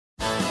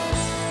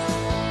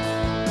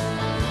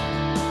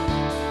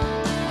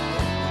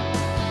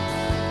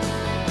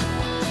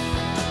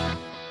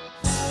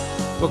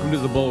Welcome to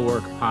the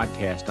Bulwark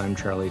podcast. I'm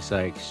Charlie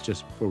Sykes.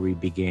 Just before we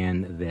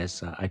began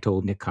this, I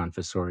told Nick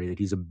Confessore that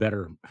he's a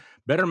better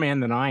man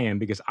than I am,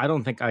 because I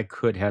don't think I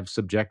could have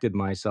subjected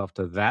myself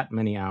to that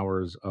many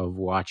hours of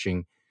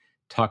watching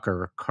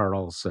Tucker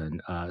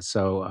Carlson.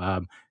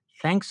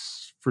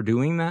 Thanks for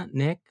doing that,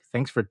 Nick.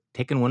 Thanks for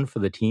taking one for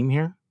the team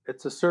here.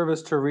 It's a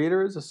service to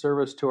readers, a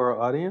service to our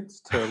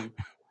audience,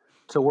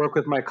 to work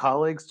with my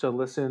colleagues, to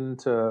listen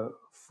to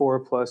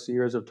 4+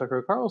 years of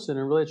Tucker Carlson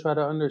and really try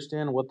to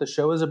understand what the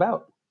show is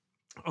about.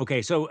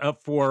 Okay, so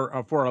for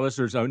our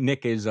listeners,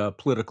 Nick is a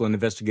political and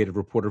investigative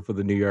reporter for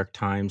the New York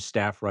Times,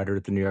 staff writer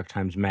at the New York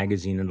Times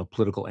Magazine, and a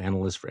political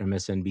analyst for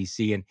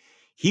MSNBC. And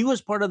he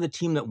was part of the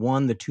team that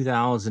won the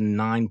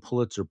 2009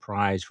 Pulitzer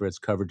Prize for its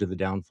coverage of the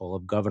downfall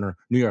of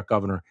New York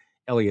Governor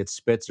Eliot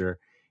Spitzer.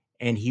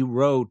 And he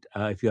wrote,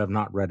 if you have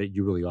not read it,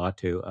 you really ought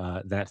to,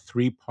 that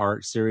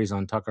 3-part series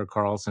on Tucker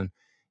Carlson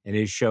and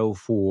his show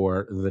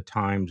for the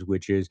Times,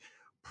 which is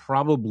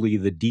probably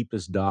the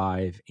deepest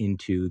dive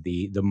into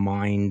the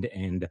mind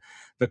and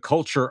the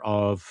culture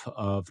of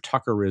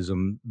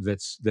Tuckerism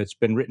that's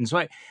been written.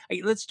 So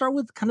let's start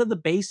with kind of the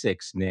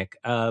basics, Nick.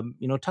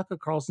 Tucker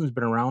Carlson's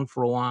been around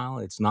for a while.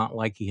 It's not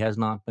like he has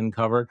not been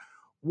covered.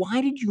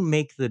 Why did you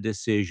make the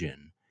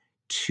decision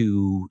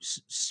to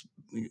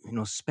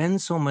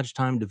spend so much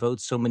time, devote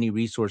so many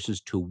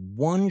resources to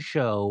one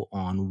show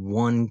on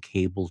one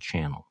cable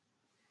channel?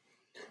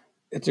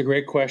 It's a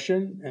great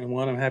question and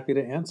one I'm happy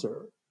to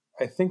answer.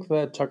 I think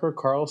that Tucker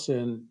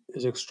Carlson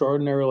is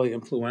extraordinarily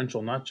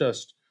influential, not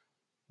just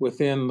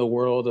within the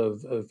world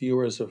of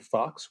viewers of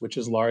Fox, which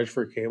is large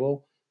for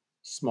cable,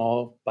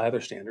 small by other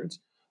standards,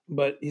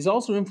 but he's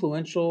also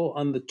influential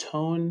on the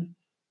tone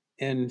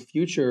and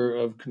future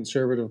of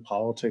conservative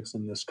politics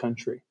in this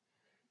country.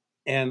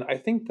 And I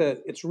think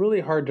that it's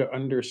really hard to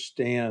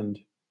understand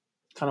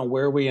kind of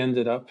where we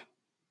ended up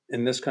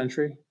in this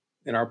country,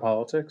 in our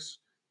politics,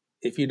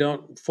 if you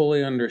don't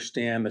fully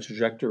understand the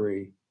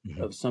trajectory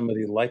of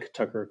somebody like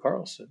Tucker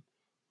Carlson,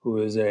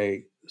 who is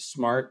a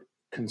smart,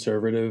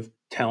 conservative,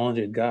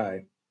 talented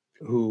guy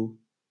who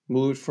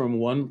moved from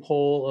one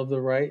pole of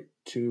the right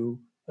to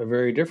a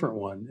very different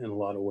one in a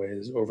lot of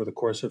ways over the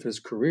course of his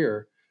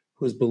career,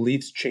 whose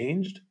beliefs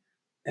changed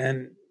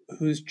and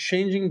whose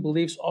changing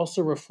beliefs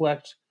also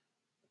reflect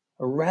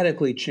a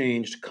radically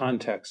changed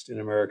context in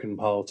American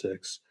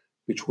politics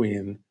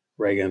between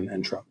Reagan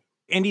and Trump.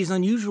 And he's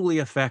unusually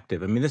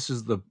effective. I mean, this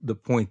is the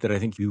point that I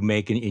think you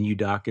make and you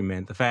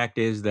document. The fact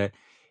is that,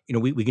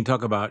 we can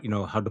talk about,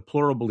 how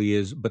deplorable he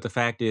is, but the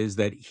fact is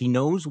that he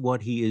knows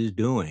what he is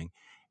doing,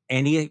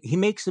 and he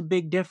makes a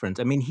big difference.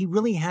 I mean, he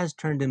really has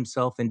turned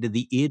himself into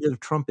the id of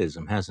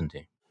Trumpism, hasn't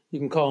he? You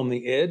can call him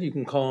the id. You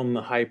can call him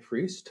the high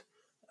priest.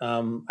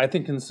 I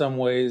think in some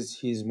ways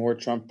he's more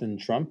Trump than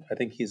Trump. I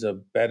think he's a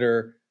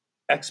better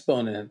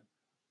exponent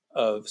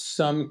of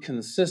some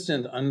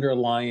consistent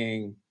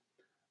underlying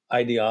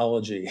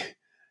ideology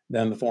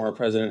than the former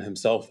president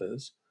himself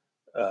is,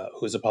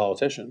 who's a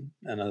politician,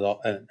 and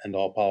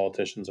all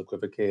politicians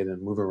equivocate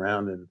and move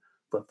around and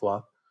flip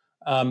flop.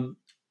 And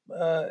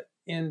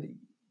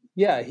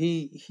yeah,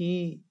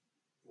 he's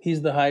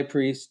the high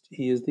priest.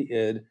 He is the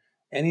id,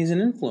 and he's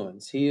an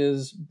influence. He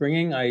is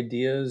bringing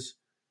ideas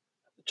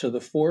to the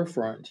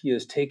forefront. He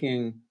is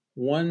taking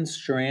one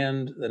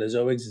strand that has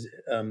always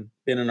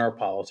been in our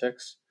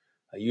politics,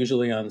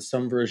 usually on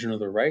some version of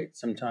the right,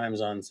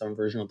 sometimes on some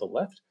version of the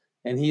left,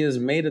 and he has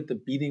made it the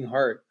beating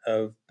heart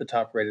of the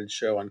top-rated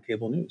show on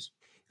cable news.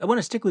 I want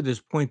to stick with this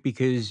point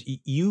because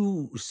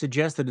you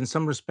suggest that in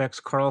some respects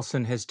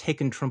Carlson has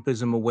taken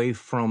Trumpism away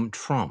from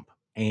Trump,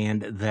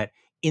 and that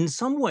in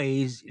some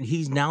ways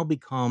he's now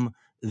become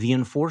the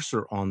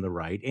enforcer on the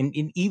right, and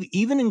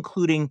even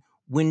including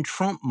when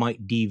Trump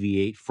might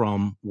deviate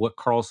from what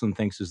Carlson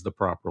thinks is the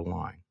proper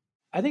line.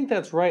 I think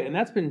that's right, and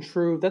that's been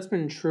true. That's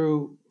been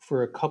true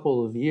for a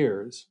couple of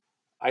years.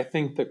 I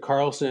think that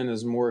Carlson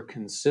is more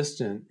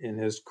consistent in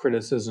his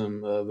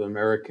criticism of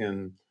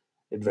American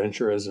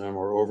adventurism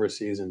or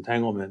overseas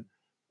entanglement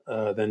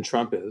than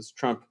Trump is.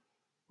 Trump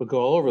would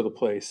go all over the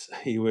place.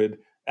 He would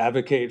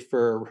advocate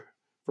for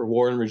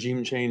war and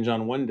regime change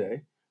on one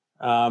day,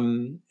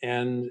 and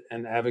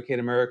advocate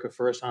America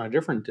first on a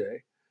different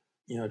day.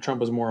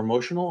 Trump was more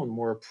emotional and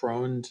more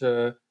prone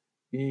to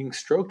being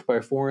stroked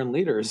by foreign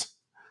leaders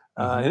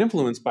and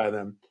influenced by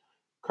them.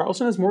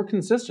 Carlson is more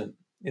consistent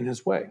in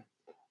his way.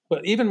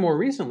 But even more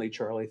recently,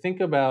 Charlie, think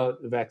about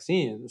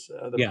vaccines.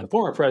 The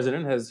former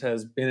president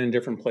has been in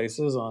different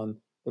places on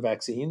the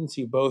vaccines.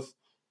 He both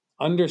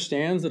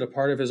understands that a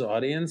part of his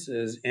audience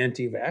is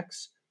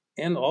anti-vax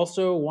and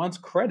also wants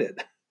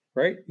credit,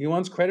 right? He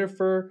wants credit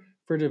for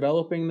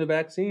developing the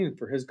vaccine,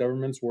 for his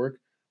government's work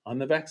on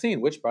the vaccine,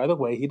 which, by the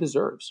way, he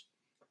deserves.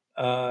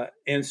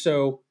 And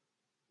so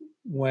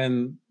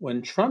when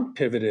Trump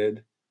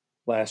pivoted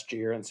last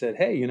year and said,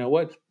 hey, you know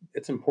what?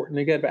 It's important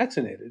to get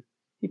vaccinated.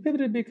 He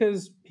pivoted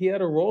because he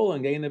had a role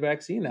in getting the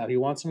vaccine out. He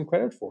wants some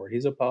credit for it.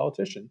 He's a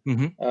politician.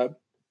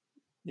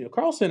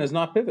 Carlson has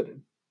not pivoted.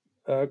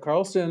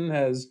 Carlson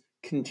has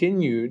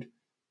continued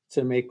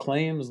to make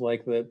claims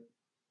like that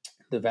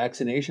the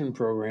vaccination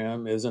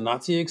program is a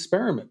Nazi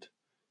experiment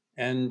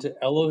and to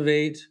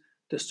elevate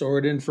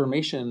distorted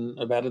information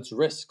about its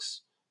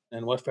risks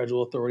and what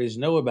federal authorities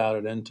know about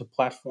it, and to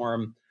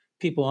platform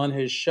people on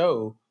his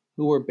show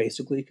who were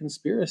basically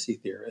conspiracy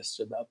theorists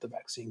about the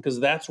vaccine, because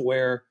that's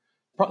where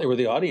probably where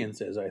the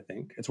audience is. I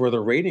think it's where the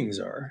ratings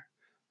are.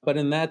 But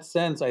in that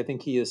sense, I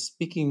think he is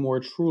speaking more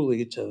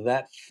truly to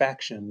that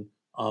faction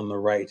on the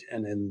right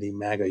and in the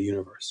MAGA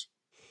universe.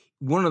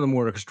 One of the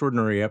more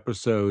extraordinary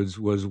episodes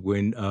was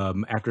when,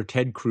 after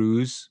Ted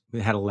Cruz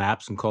had a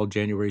lapse and called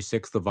January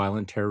 6th a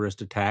violent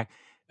terrorist attack,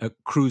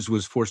 Cruz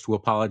was forced to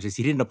apologize.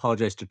 He didn't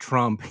apologize to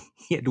Trump.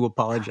 He had to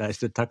apologize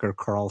to Tucker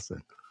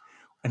Carlson.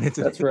 And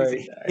That's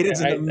right. it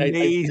is an I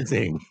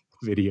amazing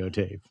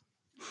videotape.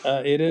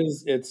 it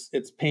is.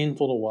 It's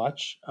painful to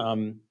watch.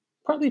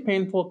 Partly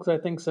painful because I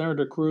think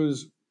Senator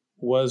Cruz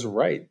was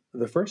right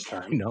the first I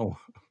time, know.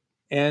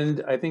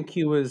 and I think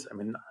he was.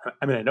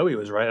 I know he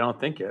was right. I don't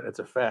think it. It's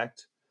a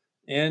fact,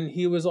 and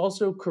he was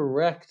also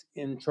correct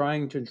in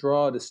trying to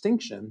draw a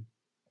distinction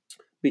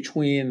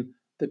between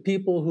the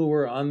people who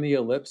were on the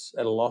ellipse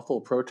at a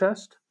lawful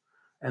protest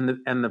and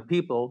the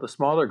people, the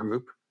smaller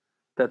group,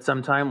 that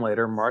sometime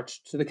later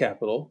marched to the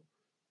Capitol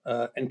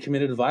and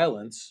committed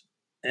violence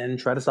and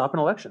tried to stop an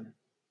election.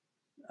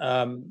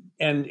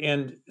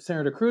 And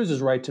Senator Cruz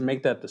is right to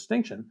make that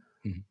distinction.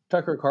 Mhm.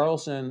 Tucker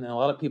Carlson and a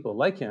lot of people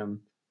like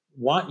him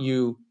want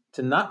you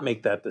to not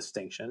make that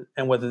distinction.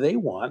 And what they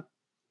want,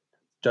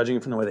 judging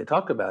from the way they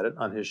talk about it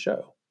on his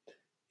show,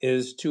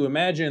 is to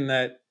imagine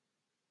that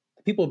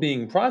people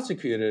being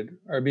prosecuted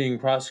are being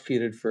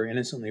prosecuted for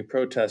innocently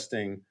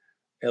protesting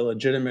a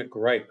legitimate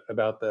gripe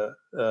about the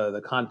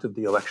content of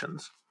the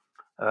elections.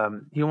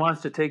 He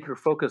wants to take your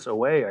focus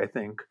away, I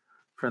think,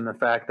 from the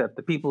fact that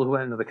the people who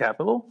went into the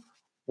Capitol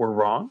were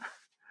wrong.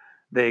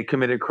 They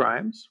committed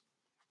crimes,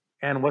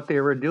 and what they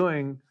were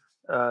doing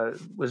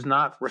was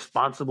not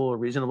responsible or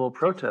reasonable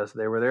protest.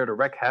 They were there to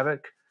wreak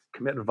havoc,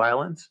 commit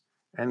violence,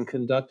 and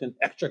conduct an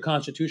extra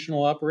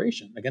constitutional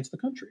operation against the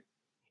country.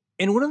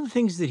 And one of the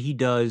things that he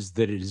does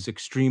that is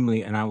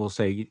extremely, and I will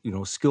say,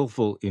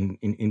 skillful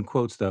in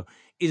quotes though,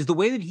 is the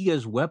way that he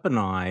has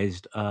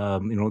weaponized,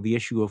 the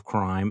issue of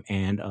crime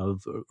and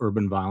of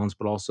urban violence,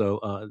 but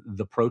also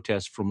the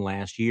protests from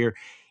last year.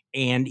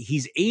 And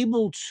he's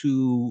able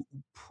to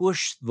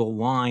push the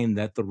line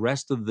that the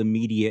rest of the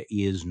media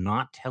is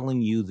not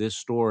telling you this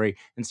story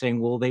and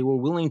saying, well, they were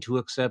willing to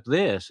accept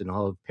this, and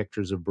I'll have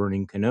pictures of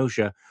burning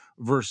Kenosha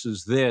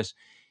versus this.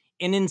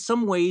 And in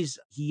some ways,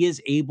 he is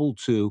able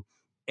to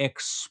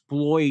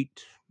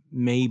exploit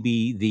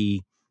maybe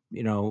the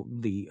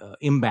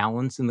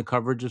imbalance in the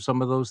coverage of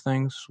some of those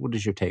things. What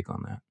is your take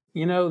on that?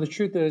 The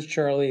truth is,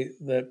 Charlie,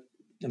 that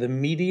the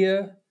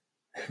media,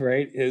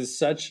 right, is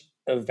such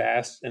a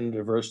vast and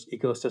diverse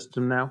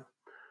ecosystem now,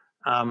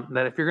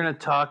 that if you're going to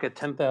talk at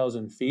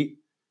 10,000 feet,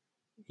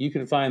 you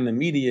can find the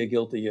media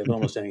guilty of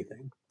almost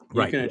anything.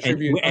 You Right, can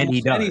attribute and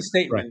he almost any does. Right,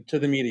 statement to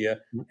the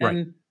media, right.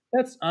 and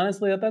that's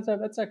honestly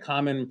that's a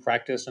common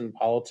practice in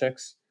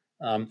politics.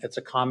 It's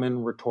a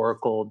common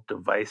rhetorical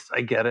device.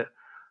 I get it.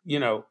 You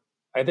know,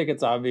 I think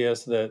it's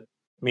obvious that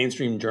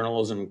mainstream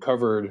journalism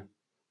covered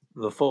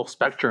the full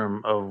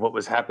spectrum of what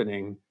was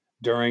happening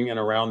during and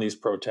around these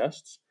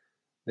protests.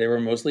 They were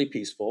mostly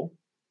peaceful.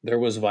 There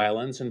was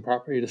violence and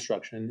property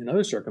destruction in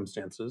other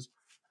circumstances.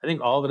 I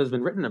think all of it has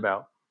been written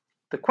about.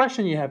 The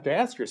question you have to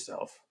ask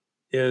yourself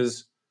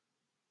is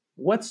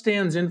what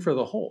stands in for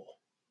the whole,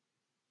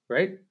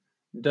 right?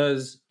 Do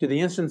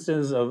the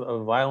instances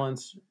of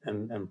violence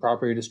and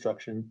property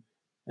destruction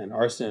and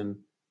arson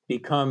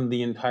become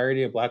the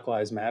entirety of Black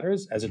Lives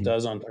Matters as it Mhm,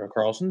 does on Tucker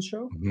Carlson's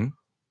show? mhm.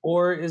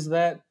 Or is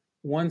that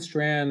one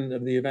strand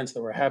of the events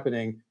that were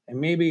happening and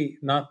maybe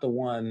not the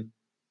one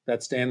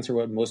that stands for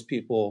what most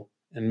people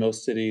in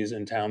most cities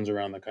and towns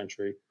around the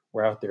country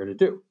were out there to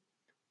do?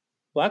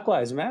 Black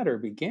Lives Matter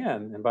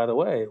began, and by the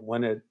way,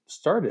 when it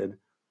started,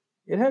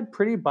 it had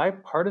pretty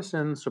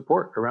bipartisan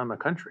support around the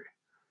country.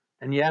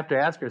 And you have to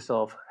ask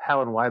yourself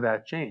how and why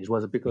that changed.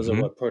 Was it because of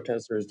Mhm. what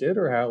protesters did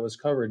or how it was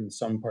covered in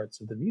some parts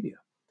of the media?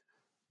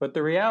 But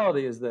the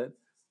reality is that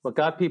what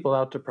got people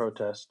out to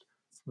protest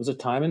was a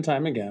time and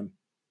time again,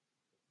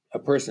 a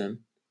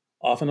person,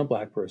 often a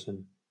black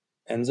person,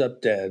 ends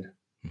up dead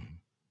Mhm.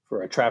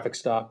 for a traffic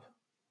stop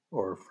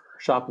or for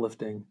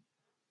shoplifting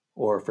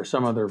or for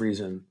some other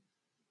reason,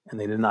 and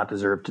they did not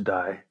deserve to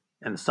die,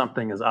 and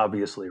something is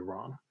obviously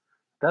wrong.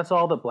 That's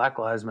all that Black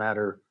Lives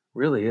Matter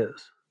really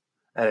is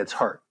at its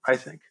heart, I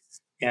think.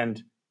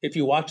 And if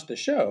you watch the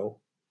show,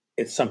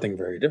 it's something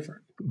very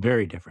different.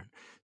 Very different.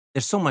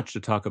 There's so much to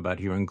talk about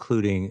here,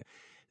 including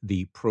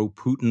the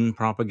pro-Putin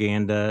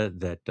propaganda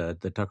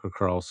that Tucker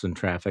Carlson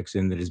traffics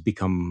in that has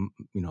become,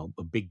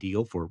 a big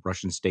deal for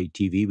Russian state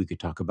TV. We could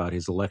talk about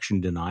his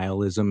election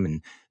denialism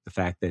and the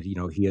fact that,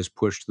 he has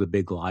pushed the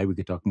big lie. We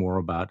could talk more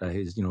about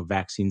his,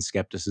 vaccine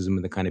skepticism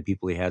and the kind of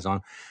people he has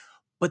on.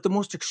 But the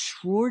most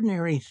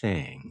extraordinary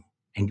thing,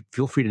 and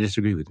feel free to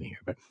disagree with me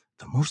here, but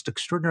the most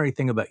extraordinary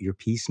thing about your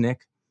piece,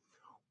 Nick,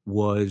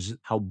 was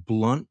how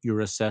blunt your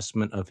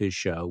assessment of his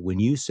show when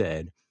you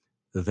said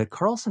that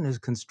Carlson has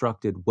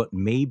constructed what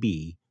may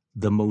be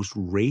the most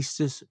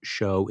racist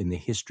show in the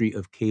history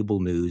of cable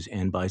news,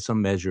 and by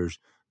some measures,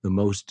 the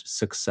most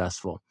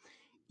successful.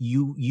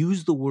 You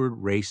use the word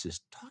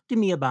racist. Talk to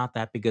me about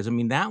that, because I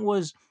mean that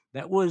was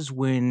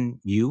when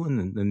you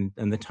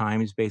and the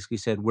Times basically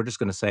said, we're just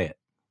going to say it.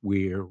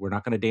 We're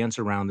not going to dance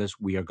around this.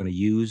 We're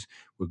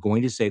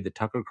going to say that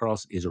Tucker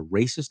Carlson is a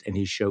racist and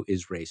his show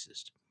is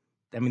racist.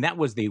 I mean, that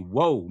was the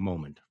whoa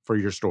moment for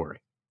your story.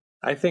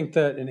 I think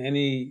that in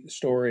any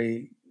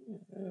story,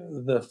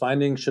 the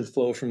findings should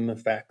flow from the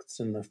facts,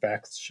 and the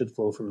facts should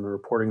flow from the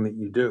reporting that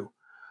you do.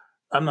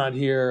 I'm not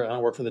here. I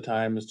don't work for the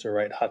Times to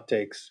write hot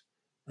takes.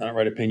 I don't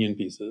write opinion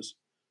pieces.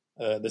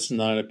 This is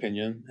not an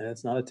opinion, and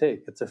it's not a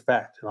take. It's a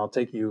fact, and I'll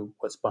take you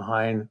what's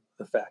behind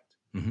the fact.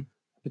 Mm-hmm.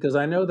 Because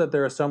I know that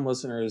there are some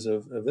listeners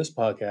of this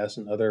podcast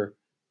and other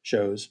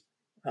shows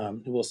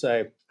who will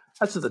say,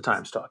 that's just the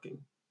Times talking.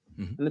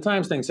 Mm-hmm. And the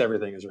Times thinks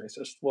everything is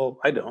racist. Well,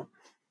 I don't.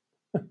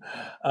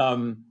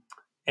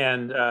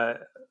 And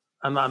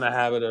I'm not in the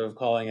habit of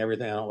calling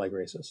everything I don't like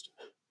racist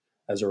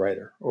as a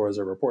writer or as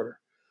a reporter.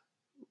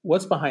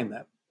 What's behind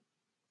that?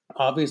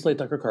 Obviously,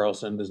 Tucker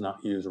Carlson does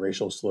not use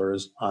racial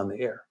slurs on the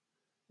air.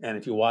 And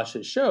if you watch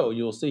his show,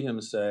 you'll see him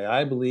say,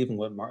 I believe in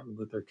what Martin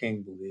Luther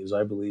King believes.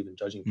 I believe in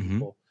judging Mm-hmm.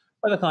 people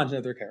by the content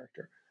of their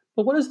character.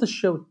 But what does the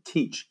show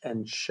teach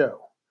and show?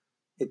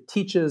 It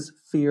teaches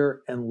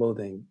fear and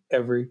loathing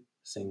every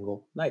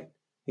single night.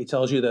 He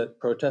tells you that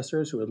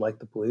protesters who would like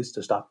the police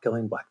to stop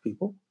killing Black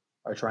people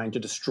are trying to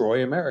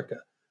destroy America,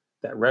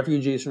 that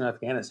refugees from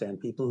Afghanistan,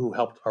 people who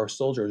helped our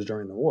soldiers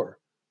during the war,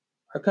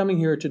 are coming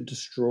here to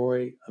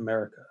destroy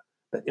America,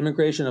 that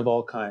immigration of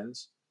all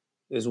kinds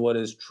is what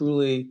is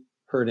truly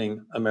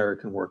hurting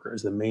American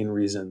workers, the main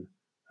reason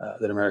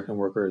that American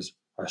workers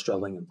are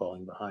struggling and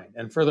falling behind.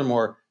 And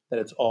furthermore, that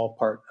it's all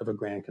part of a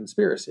grand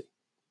conspiracy.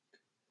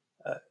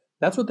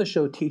 That's what the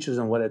show teaches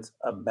and what it's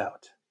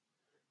about.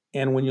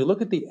 And when you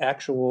look at the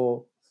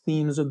actual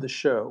themes of the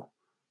show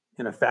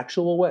in a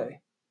factual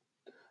way,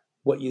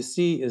 what you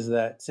see is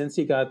that since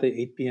he got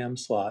the 8 p.m.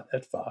 slot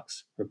at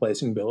Fox,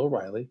 replacing Bill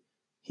O'Reilly,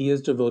 he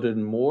has devoted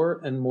more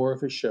and more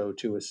of his show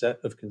to a set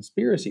of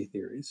conspiracy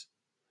theories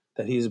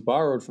that he's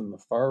borrowed from the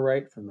far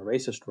right, from the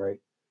racist right,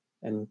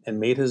 and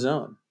made his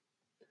own.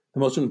 The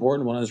most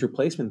important one is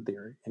replacement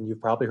theory, and you've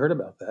probably heard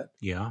about that.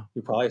 Yeah.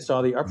 You probably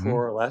saw the Mm-hmm.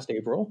 uproar last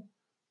April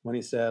when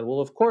he said,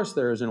 well, of course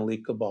there is an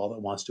elite cabal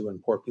that wants to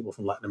import people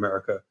from Latin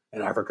America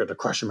and Africa to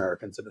crush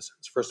American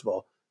citizens. First of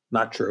all,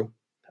 not true.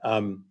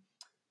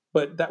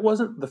 But that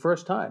wasn't the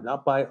first time,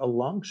 not by a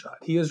long shot.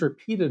 He has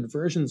repeated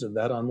versions of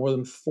that on more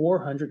than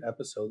 400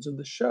 episodes of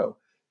the show.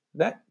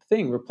 That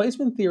thing,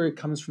 replacement theory,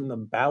 comes from the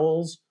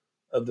bowels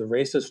of the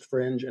racist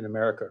fringe in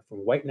America, from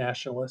white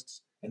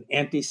nationalists and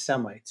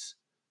anti-Semites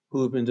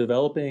who have been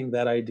developing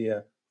that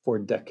idea for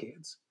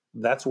decades.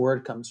 That's where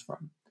it comes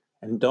from.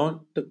 And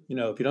if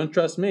you don't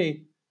trust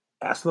me,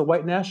 ask the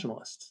white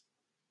nationalists,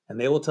 and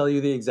they will tell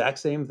you the exact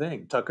same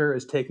thing. Tucker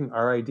is taking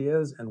our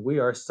ideas, and we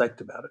are psyched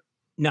about it.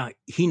 Now,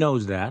 he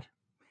knows that,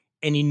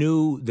 and he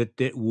knew that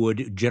it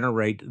would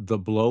generate the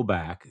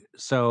blowback.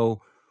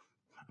 So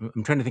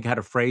I'm trying to think how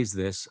to phrase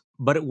this,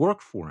 but it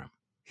worked for him.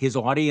 He's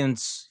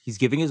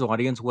giving his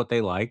audience what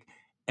they like.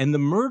 And the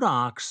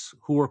Murdochs,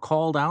 who were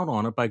called out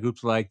on it by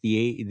groups like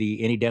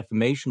the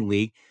Anti-Defamation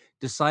League,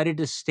 decided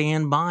to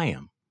stand by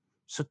him.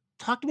 So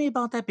talk to me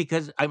about that,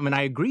 because I mean,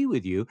 I agree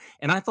with you.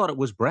 And I thought it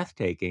was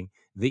breathtaking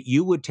that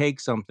you would take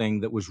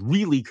something that was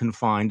really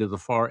confined to the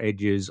far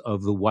edges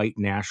of the white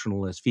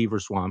nationalist fever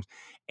swamps.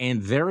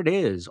 And there it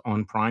is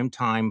on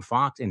primetime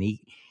Fox. And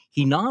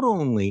he not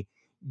only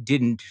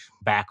didn't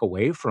back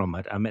away from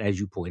it. I mean, as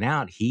you point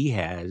out, he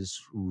has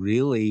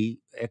really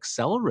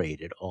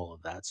accelerated all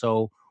of that.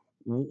 So,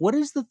 what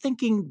is the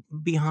thinking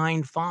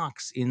behind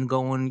Fox in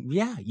going,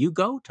 yeah, you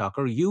go,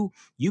 Tucker, you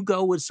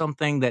go with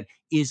something that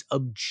is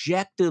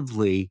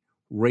objectively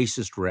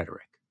racist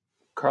rhetoric?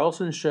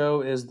 Carlson's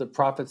show is the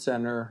profit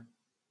center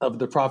of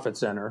the profit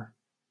center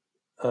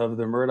of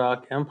the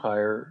Murdoch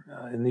empire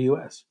in the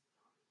U.S.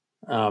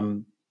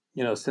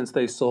 Since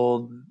they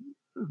sold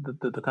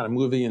the kind of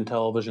movie and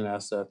television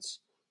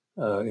assets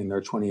in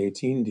their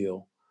 2018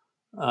 deal,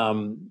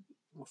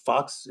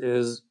 Fox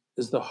is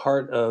the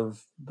heart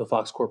of the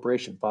Fox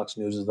Corporation. Fox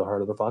News is the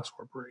heart of the Fox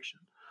Corporation.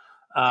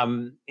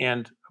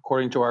 And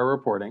according to our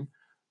reporting,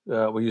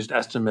 we used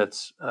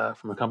estimates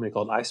from a company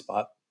called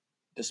iSpot.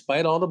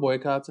 Despite all the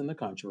boycotts and the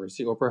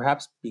controversy, or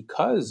perhaps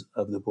because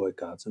of the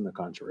boycotts and the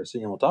controversy,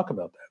 and we'll talk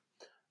about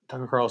that,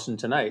 Tucker Carlson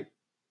Tonight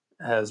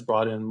has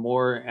brought in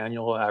more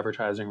annual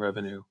advertising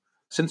revenue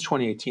since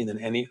 2018 than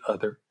any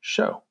other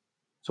show.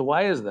 So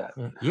why is that?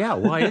 Yeah,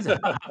 why is it?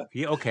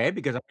 Yeah, okay,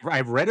 because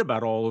I've read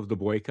about all of the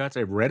boycotts.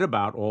 I've read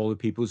about all the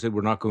people who said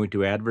we're not going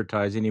to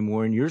advertise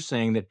anymore. And you're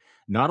saying that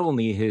not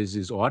only is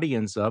his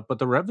audience up, but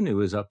the revenue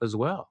is up as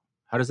well.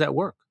 How does that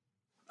work?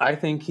 I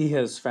think he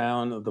has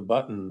found the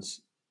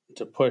buttons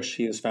to push.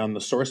 He has found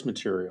the source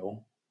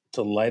material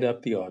to light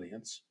up the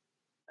audience.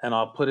 And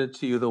I'll put it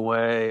to you the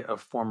way a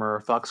former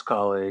Fox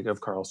colleague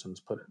of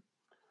Carlson's put it.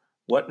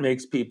 What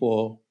makes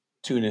people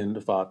tune in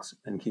to Fox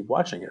and keep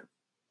watching it.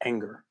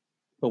 Anger.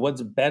 But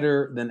what's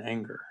better than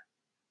anger?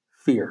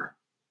 Fear.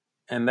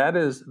 And that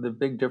is the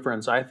big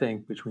difference, I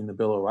think, between the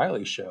Bill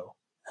O'Reilly show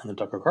and the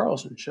Tucker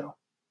Carlson show.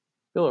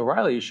 Bill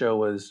O'Reilly's show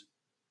was,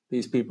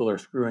 these people are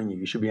screwing you.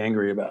 You should be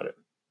angry about it.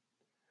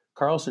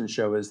 Carlson's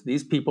show is,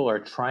 these people are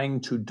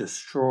trying to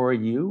destroy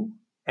you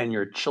and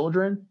your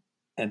children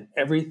and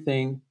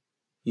everything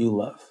you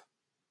love.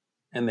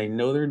 And they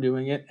know they're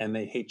doing it and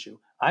they hate you.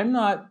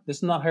 This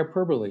is not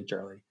hyperbole,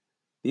 Charlie.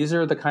 These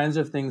are the kinds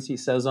of things he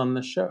says on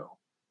the show.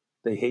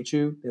 They hate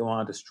you. They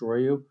want to destroy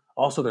you.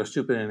 Also, they're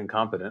stupid and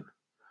incompetent.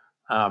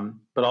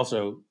 But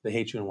also, they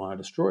hate you and want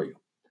to destroy you.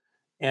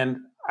 And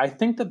I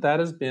think that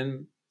has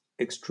been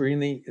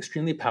extremely,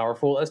 extremely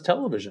powerful as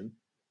television.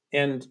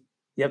 And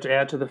you have to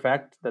add to the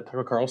fact that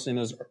Tucker Carlson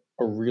is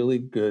a really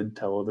good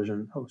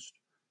television host.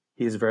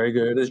 He's very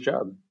good at his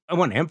job. I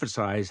want to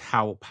emphasize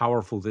how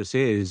powerful this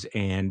is.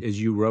 And as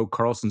you wrote,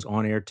 Carlson's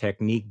on air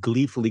technique,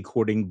 gleefully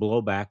courting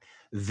blowback,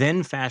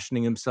 then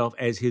fashioning himself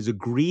as his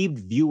aggrieved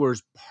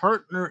viewer's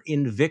partner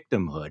in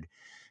victimhood,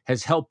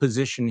 has helped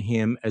position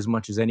him as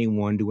much as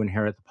anyone to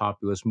inherit the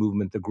populist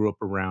movement that grew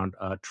up around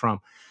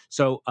Trump.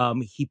 So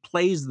he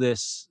plays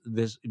this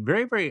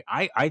very, very.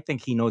 I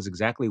think he knows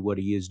exactly what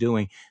he is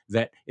doing.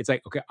 That it's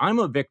like, okay, I'm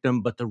a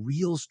victim, but the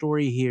real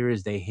story here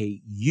is they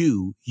hate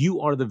you. You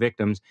are the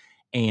victims,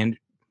 and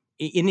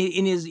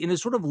in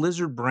his sort of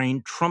lizard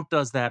brain, Trump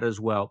does that as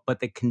well. But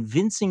the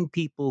convincing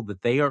people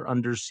that they are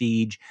under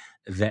siege,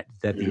 that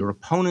your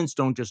opponents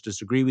don't just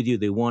disagree with you,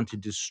 they want to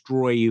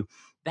destroy you.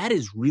 That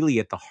is really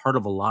at the heart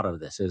of a lot of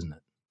this, isn't it?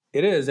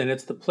 It is, and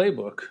it's the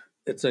playbook.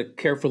 It's a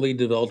carefully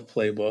developed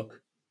playbook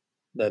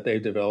that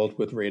they've developed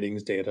with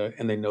ratings data,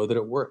 and they know that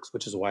it works,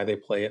 which is why they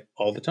play it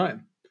all the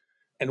time.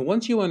 And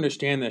once you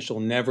understand this, you'll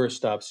never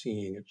stop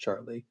seeing it,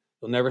 Charlie.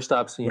 You'll never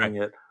stop Right. seeing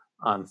it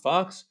on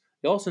Fox.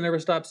 You'll also never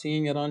stop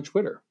seeing it on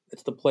Twitter.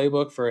 It's the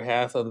playbook for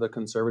half of the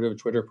conservative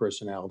Twitter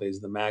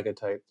personalities, the MAGA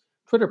type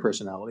Twitter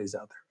personalities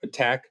out there.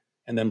 Attack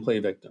and then play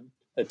victim.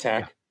 Yeah.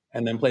 Attack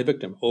and then play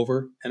victim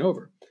over and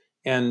over.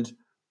 And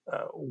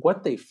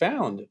what they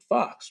found at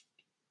Fox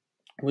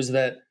was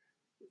that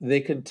they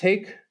could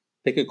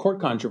court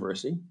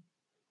controversy,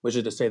 which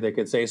is to say they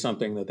could say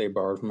something that they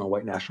borrowed from a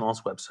white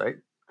nationalist website,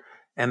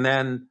 and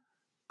then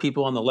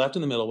people on the left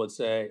and the middle would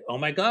say, "Oh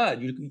my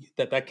God,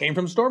 that came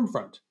from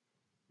Stormfront."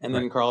 And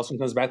Right. then Carlson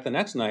comes back the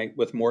next night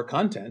with more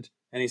content,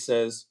 and he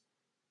says,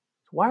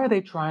 "Why are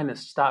they trying to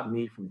stop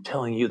me from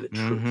telling you the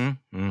truth?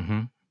 Mm-hmm.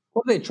 Mm-hmm.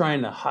 What are they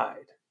trying to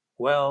hide?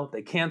 Well,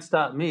 they can't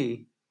stop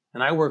me,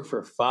 and I work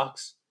for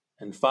Fox,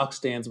 and Fox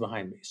stands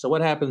behind me." So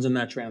what happens in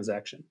that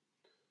transaction?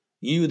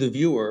 You, the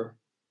viewer,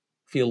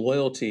 feel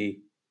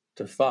loyalty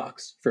to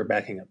Fox for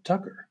backing up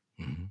Tucker,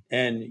 Mm-hmm.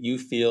 and you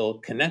feel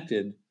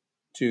connected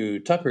to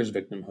Tucker's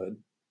victimhood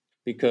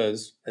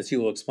because, as he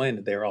will explain,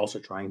 that they are also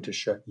trying to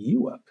shut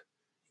you up.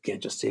 You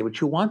can't just say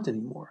what you want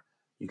anymore.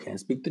 You can't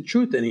speak the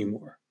truth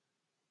anymore.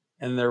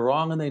 And they're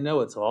wrong and they know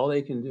it, so all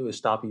they can do is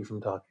stop you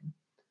from talking.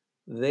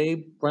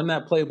 They run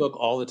that playbook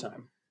all the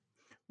time.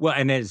 Well,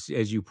 and as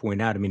you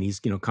point out, I mean, he's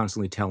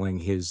constantly telling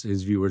his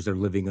viewers they're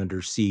living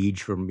under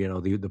siege from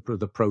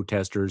the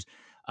protesters,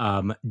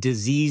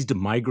 diseased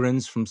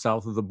migrants from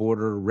south of the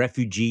border,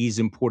 refugees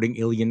importing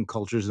alien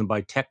cultures, and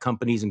by tech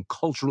companies and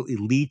cultural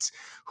elites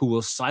who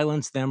will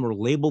silence them or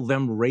label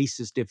them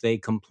racist if they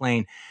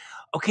complain.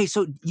 Okay,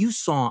 so you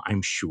saw,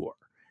 I'm sure,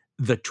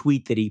 the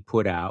tweet that he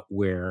put out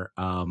where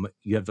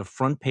you have the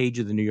front page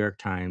of the New York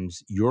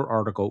Times, your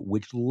article,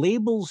 which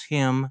labels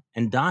him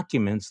and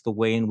documents the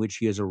way in which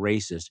he is a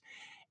racist.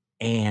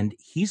 And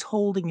he's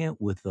holding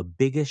it with the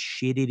biggest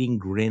shit eating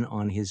grin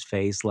on his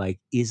face, like,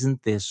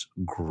 isn't this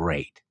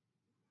great?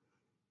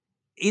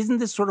 Isn't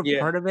this sort of Yeah.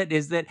 part of it?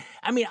 Is that,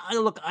 I mean,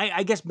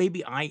 I guess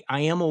maybe I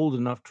am old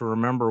enough to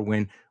remember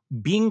when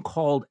being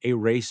called a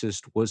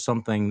racist was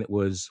something that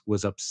was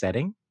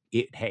upsetting.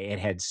 It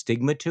had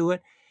stigma to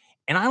it.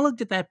 And I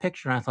looked at that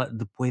picture and I thought,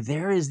 the boy,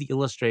 there is the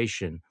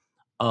illustration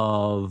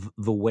of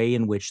the way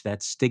in which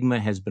that stigma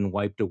has been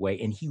wiped away.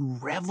 And he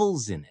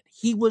revels in it.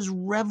 He was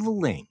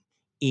reveling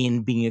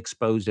in being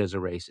exposed as a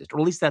racist, or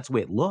at least that's the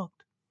way it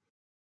looked.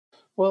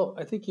 Well,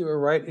 I think you were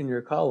right in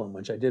your column,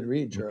 which I did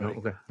read, Oh, Charlie,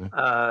 okay.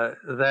 Yeah.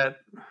 that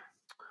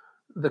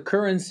the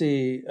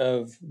currency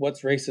of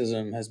what's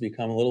racism has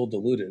become a little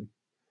diluted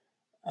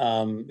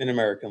in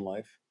American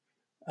life.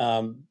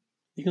 Um,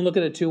 you can look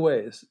at it two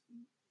ways.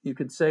 You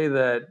could say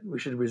that we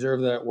should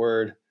reserve that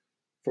word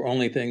for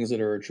only things that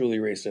are truly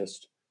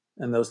racist,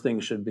 and those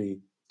things should be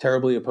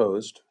terribly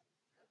opposed.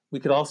 We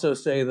could also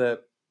say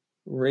that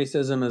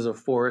racism is a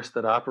force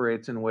that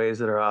operates in ways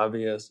that are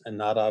obvious and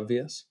not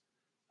obvious,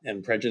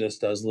 and prejudice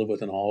does live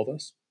within all of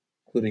us,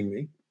 including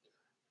me.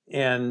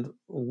 And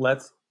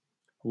let's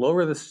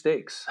lower the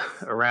stakes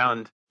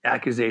around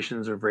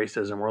accusations of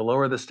racism, or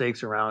lower the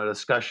stakes around a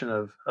discussion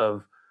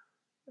of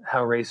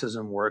how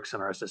racism works in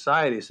our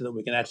society so that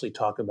we can actually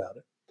talk about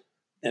it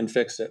and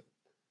fix it.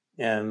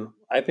 And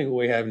I think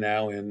what we have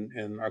now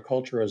in our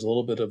culture is a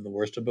little bit of the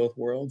worst of both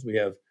worlds. We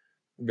have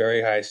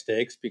very high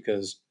stakes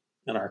because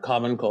in our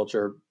common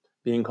culture,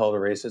 being called a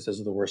racist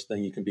is the worst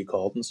thing you can be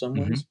called in some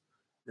Hmm. ways,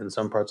 in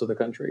some parts of the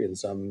country, in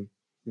some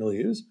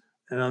milieus.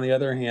 And on the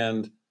other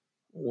hand,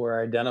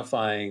 we're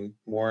identifying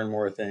more and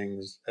more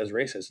things as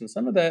racist. And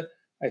some of that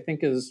I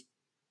think is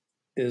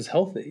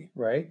healthy,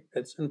 right?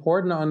 It's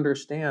important to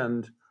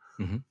understand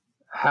Hmm.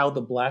 how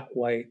the black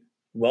white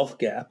wealth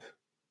gap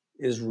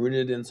is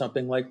rooted in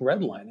something like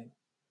redlining,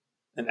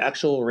 an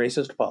actual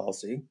racist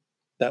policy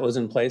that was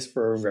in place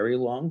for a very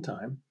long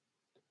time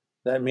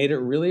that made it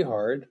really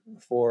hard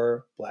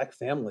for black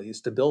families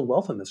to build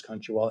wealth in this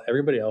country while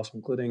everybody else,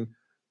 including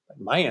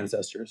my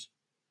ancestors,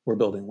 were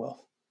building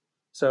wealth.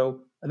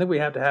 So I think we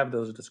have to have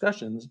those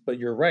discussions, but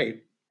you're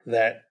right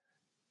that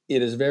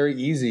it is very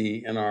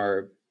easy in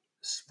our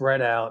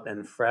spread out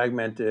and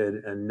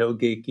fragmented and no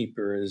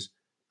gatekeepers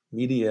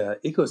media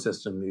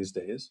ecosystem these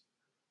days.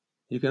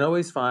 You can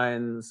always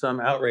find some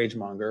outrage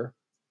monger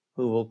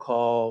who will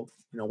call,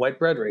 white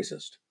bread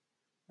racist.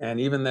 And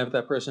even if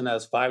that person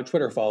has 5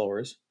 Twitter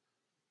followers,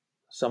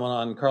 someone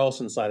on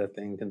Carlson's side of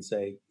thing can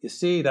say, "You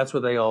see, that's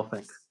what they all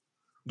think,"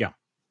 Yeah.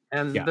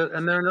 and Yeah. there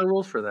are no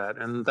rules for that,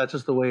 and that's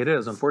just the way it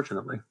is,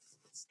 unfortunately.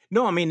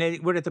 No, I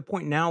mean, we're at the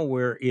point now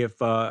where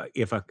if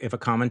a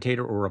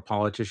commentator or a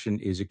politician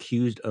is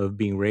accused of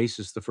being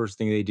racist, the first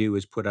thing they do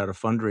is put out a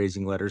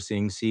fundraising letter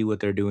saying, "See what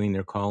they're doing?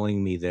 They're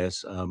calling me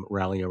this.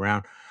 Rally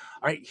around."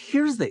 All right,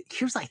 here's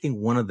I think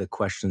one of the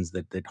questions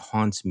that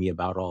haunts me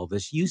about all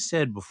this. You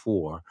said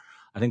before,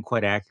 I think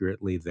quite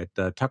accurately,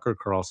 that Tucker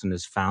Carlson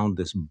has found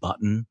this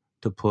button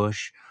to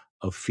push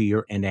of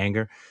fear and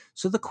anger.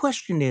 So the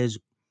question is,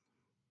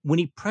 when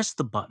he pressed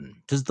the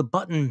button, does the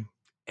button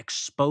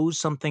expose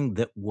something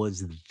that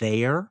was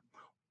there,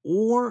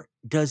 or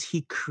does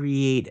he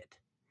create it?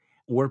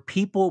 Were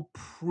people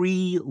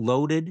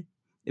preloaded?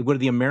 Were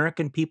the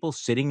American people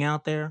sitting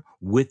out there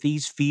with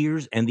these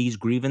fears and these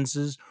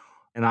grievances?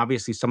 And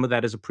obviously, some of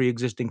that is a pre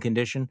existing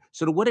condition.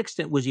 So, to what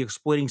extent was he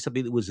exploiting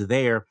something that was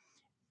there,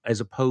 as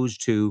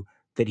opposed to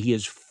that he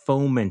is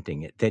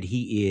fomenting it, that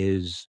he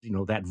is,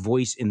 that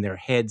voice in their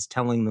heads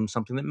telling them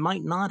something that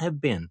might not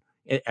have been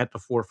at the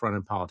forefront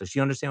in politics?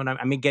 You understand what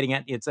I mean? Getting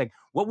at, it's like,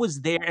 what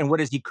was there and what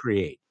does he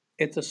create?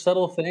 It's a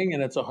subtle thing,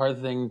 and it's a hard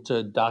thing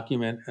to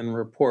document and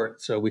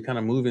report. So we kind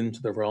of move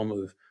into the realm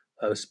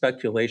of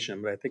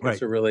speculation. But I think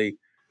it's Right. a really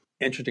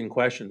interesting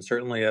question.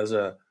 Certainly, as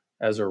a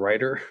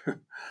writer,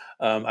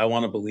 I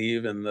want to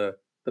believe in the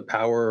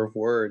power of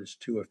words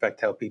to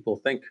affect how people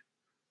think,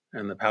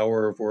 and the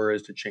power of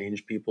words to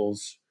change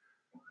people's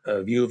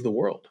view of the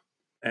world.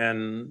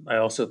 And I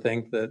also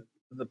think that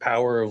the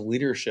power of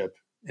leadership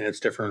in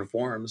its different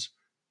forms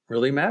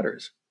really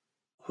matters.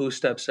 Who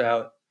steps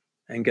out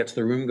and gets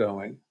the room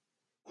going?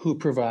 Who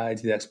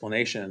provides the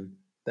explanation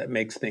that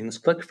makes things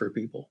click for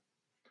people?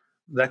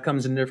 That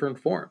comes in different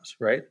forms,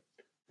 right?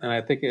 And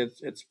I think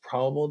it's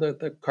probable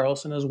that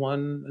Carlson is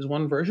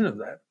one version of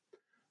that.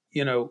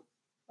 You know,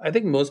 I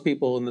think most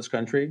people in this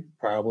country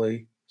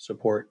probably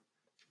support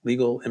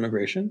legal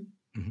immigration,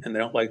 Mhm. and they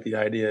don't like the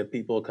idea of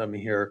people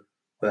coming here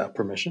without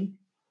permission.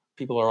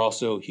 People are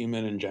also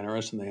human and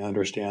generous, and they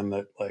understand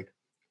that, like,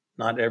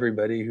 not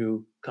everybody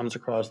who comes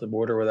across the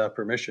border without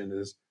permission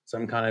is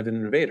some kind of an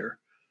invader,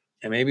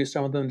 and maybe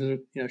some of them,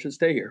 should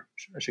stay here,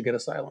 should get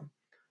asylum.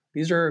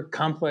 These are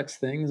complex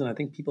things, and I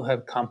think people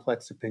have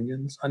complex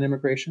opinions on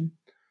immigration,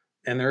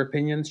 and their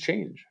opinions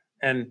change.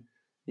 And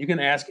you can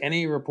ask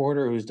any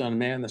reporter who's done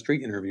man the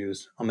street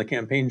interviews on the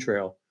campaign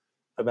trail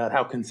about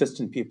how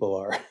consistent people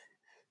are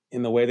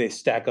in the way they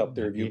stack up Yeah,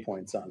 their yeah,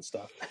 viewpoints on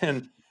stuff.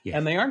 And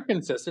yes. they aren't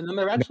consistent, and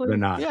they're No, they're actually,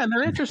 not. yeah, and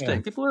they're Yeah.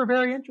 interesting. People are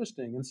very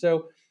interesting.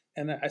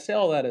 And I say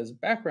all that as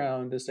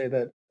background to say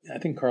that I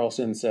think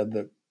Carlson said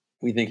that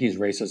we think he's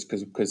racist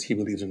because he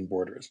believes in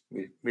borders.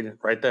 We didn't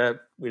write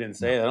that. We didn't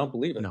say No, it. I don't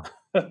believe no,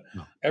 it.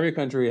 no. Every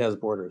country has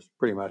borders,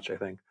 pretty much, I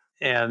think.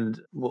 And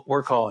what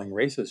we're calling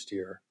racist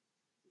here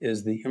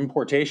is the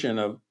importation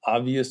of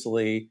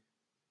obviously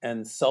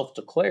and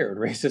self-declared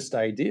racist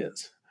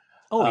ideas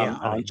Oh, yeah.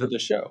 I mean, onto the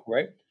show,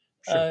 right?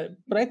 sure.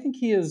 But I think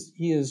he has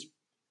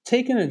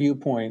taken a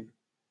viewpoint,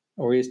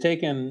 or he's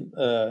taken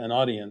an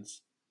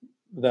audience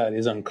that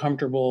is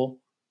uncomfortable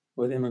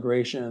with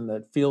immigration,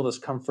 that feel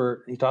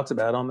discomfort. He talks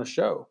about it on the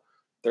show.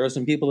 There are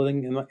some people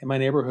in my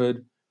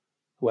neighborhood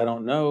who I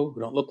don't know,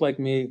 who don't look like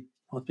me,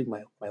 don't speak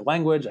my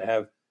language. I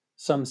have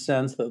some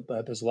sense that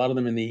there's a lot of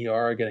them in the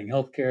ER getting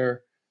health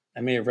care.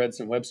 I may have read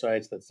some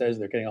websites that says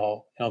they're getting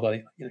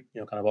kind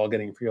of all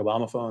getting free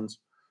Obama phones.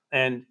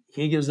 And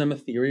he gives them a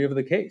theory of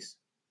the case.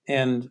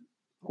 And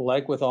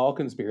like with all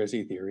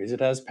conspiracy theories, it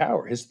has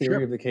power. His theory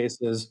Sure. of the case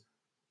is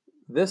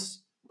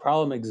this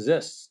problem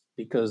exists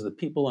because the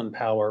people in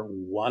power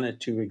want it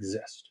to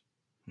exist.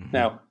 Mhm.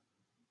 Now,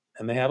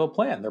 and they have a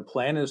plan. Their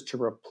plan is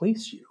to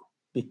replace you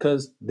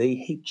because they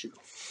hate you.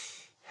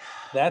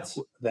 That's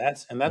Over a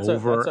and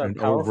over and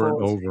powerful,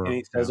 and over. he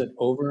Yeah. says it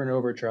over and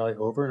over, Charlie,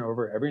 over and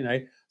over every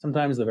night.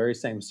 Sometimes the very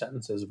same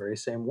sentences, very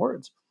same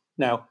words.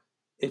 Now,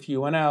 if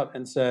you went out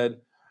and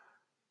said,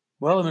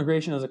 "Well,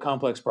 immigration is a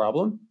complex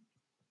problem,"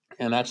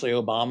 and actually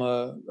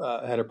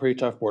Obama had a pretty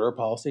tough border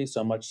policy,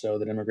 so much so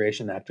that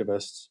immigration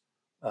activists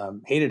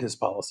hated his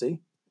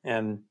policy,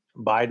 And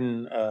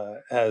Biden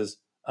has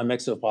a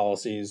mix of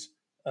policies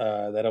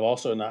that have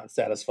also not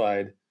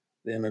satisfied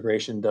the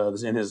immigration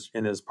doves in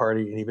his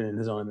party and even in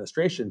his own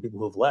administration. People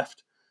who have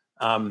left.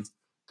 Um,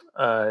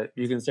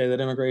 you can say that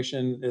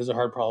immigration is a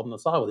hard problem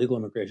to solve. Illegal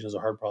immigration is a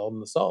hard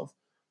problem to solve,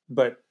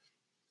 but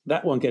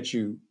that won't get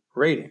you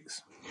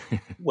ratings.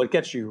 What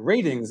gets you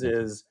ratings That's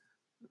is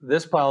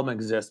this problem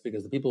exists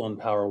because the people in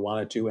power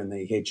wanted to and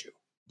they hate you.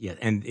 Yeah,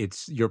 and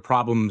it's your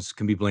problems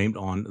can be blamed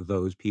on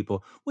those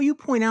people. Well, you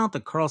point out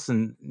that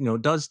Carlson,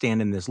 does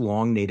stand in this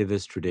long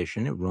nativist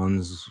tradition. It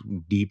runs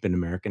deep in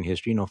American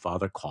history.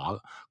 Father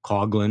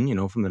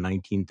Coughlin, from the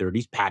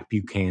 1930s, Pat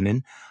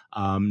Buchanan,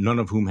 none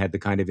of whom had the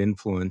kind of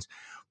influence.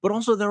 But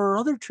also there are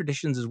other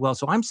traditions as well.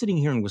 So I'm sitting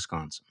here in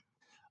Wisconsin.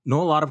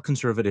 Know a lot of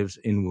conservatives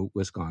in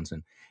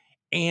Wisconsin.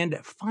 And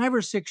 5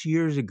 or 6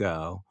 years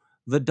ago,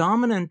 the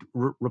dominant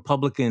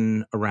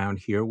Republican around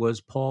here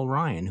was Paul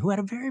Ryan, who had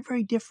a very,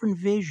 very different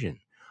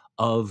vision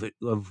of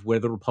where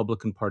the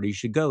Republican Party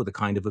should go, the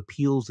kind of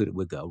appeals that it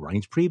would go.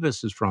 Reince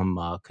Priebus is from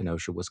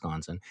Kenosha,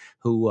 Wisconsin,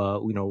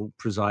 who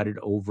presided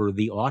over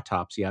the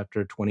autopsy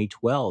after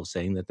 2012,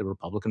 saying that the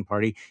Republican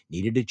Party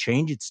needed to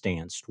change its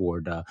stance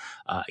toward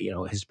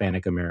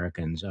Hispanic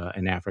Americans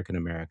and African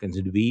Americans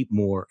and to be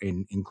more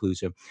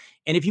inclusive.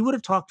 And if you would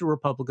have talked to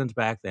Republicans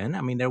back then,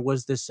 I mean, there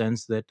was this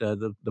sense that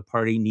the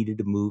party needed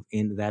to move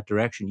in that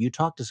direction. You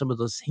talk to some of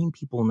those same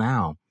people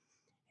now,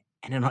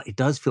 and it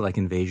does feel like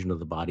invasion of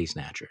the body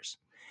snatchers.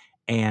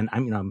 And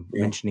I'm Yeah.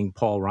 mentioning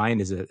Paul Ryan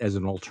as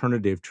an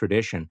alternative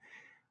tradition.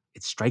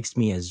 It strikes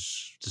me as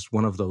just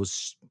one of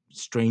those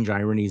strange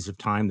ironies of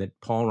time that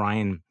Paul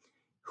Ryan,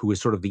 who is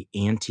sort of the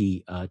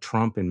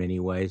anti-Trump in many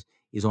ways,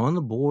 is on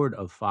the board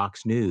of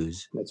Fox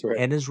News That's right.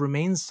 and has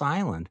remained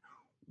silent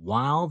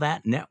while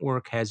that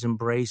network has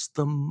embraced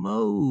the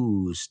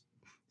most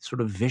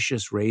sort of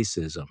vicious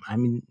racism. I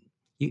mean,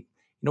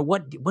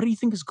 what do you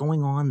think is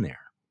going on there?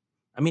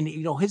 I mean,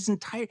 Well, he he's has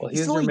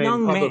still a remained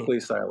young man. publicly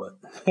silent,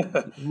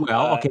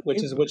 Well, okay.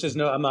 which is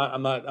no. I'm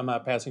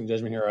not passing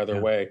judgment here either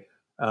Yeah. way.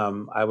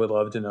 I would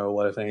love to know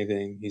what, if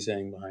anything, he's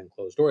saying behind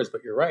closed doors.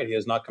 But you're right; he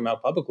has not come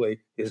out publicly.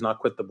 He has not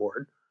quit the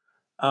board.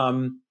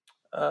 Um,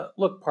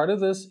 Look, part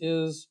of this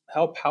is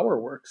how power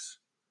works.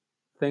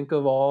 Think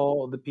of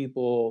all the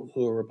people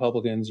who are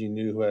Republicans you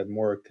knew who had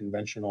more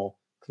conventional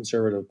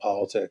conservative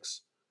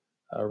politics,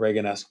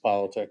 Reagan-esque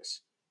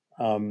politics,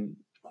 um,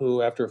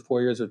 who after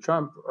 4 years of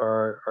Trump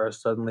are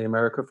suddenly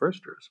America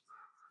firsters,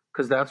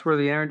 because that's where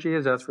the energy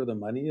is, that's where the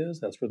money is,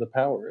 that's where the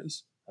power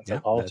is. That's how Yeah.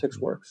 That, politics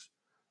works.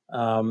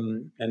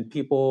 And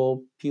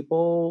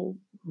people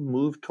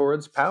move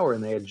towards power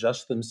and they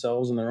adjust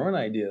themselves and their own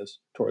ideas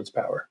towards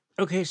power.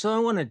 Okay, so I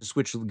want to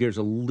switch gears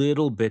a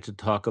little bit to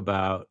talk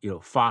about,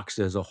 Fox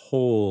as a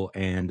whole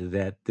and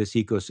that this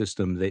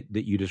ecosystem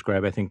that you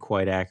describe, I think,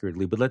 quite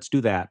accurately. But let's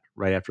do that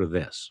right after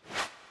this.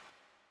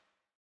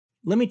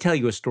 Let me tell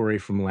you a story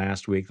from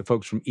last week. The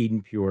folks from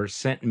Eden Pure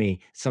sent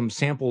me some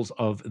samples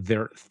of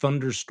their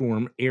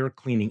thunderstorm air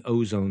cleaning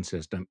ozone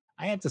system.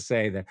 I had to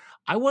say that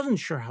I wasn't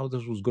sure how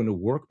this was going to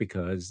work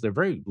because they're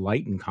very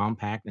light and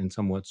compact and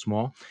somewhat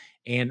small.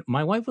 And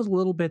my wife was a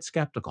little bit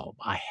skeptical.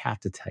 I have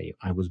to tell you,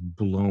 I was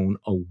blown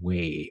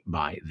away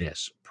by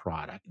this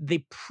product.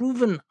 The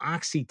proven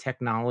Oxy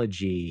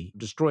technology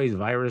destroys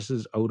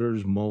viruses,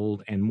 odors,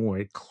 mold, and more.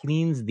 It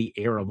cleans the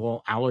air of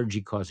all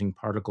allergy causing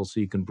particles so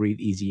you can breathe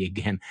easy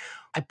again.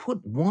 I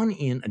put one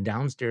in a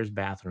downstairs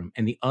bathroom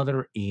and the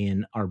other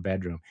in our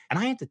bedroom. And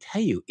I have to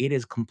tell you, it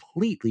has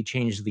completely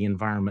changed the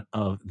environment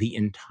of the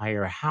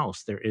entire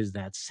house. There is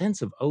that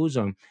sense of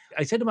ozone.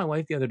 I said to my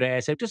wife the other day, I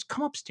said, just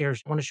come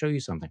upstairs. I want to show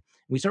you something.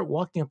 We start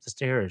walking up the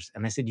stairs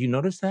and I said, you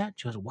notice that?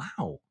 She goes,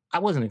 wow. I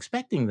wasn't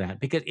expecting that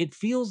because it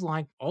feels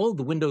like all of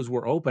the windows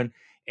were open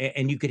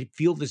and you could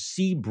feel the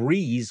sea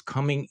breeze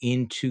coming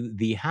into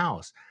the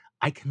house.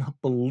 I cannot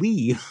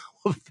believe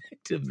how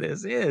effective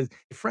this is.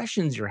 It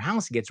freshens your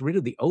house, gets rid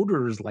of the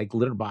odors like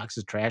litter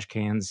boxes, trash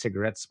cans,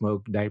 cigarette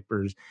smoke,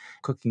 diapers,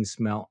 cooking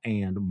smell,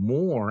 and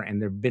more. And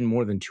there have been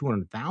more than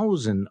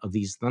 200,000 of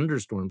these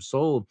thunderstorms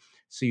sold.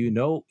 So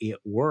it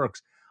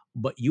works.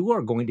 But you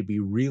are going to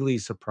be really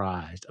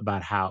surprised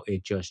about how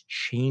it just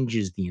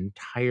changes the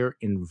entire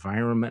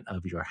environment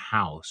of your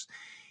house.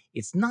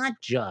 It's not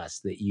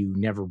just that you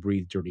never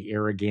breathe dirty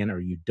air again or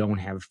you don't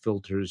have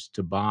filters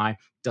to buy. It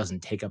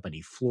doesn't take up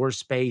any floor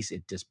space.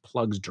 It just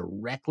plugs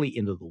directly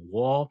into the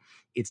wall.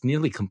 It's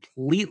nearly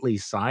completely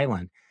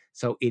silent.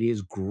 So it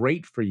is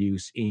great for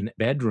use in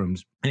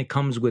bedrooms. And it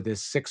comes with a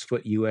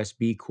 6-foot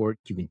USB cord.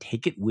 You can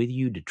take it with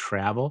you to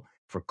travel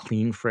for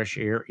clean, fresh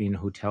air in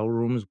hotel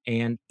rooms.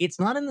 And it's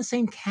not in the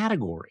same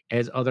category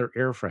as other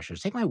air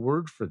fresheners. Take my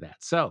word for that.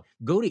 So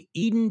go to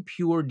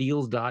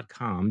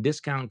EdenPureDeals.com,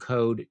 discount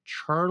code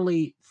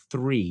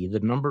Charlie3,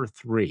 the number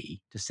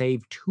 3, to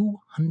save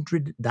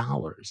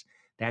 $200.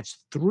 That's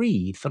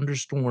 3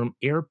 thunderstorm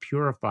air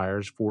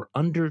purifiers for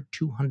under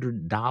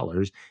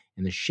 $200,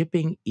 and the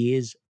shipping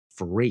is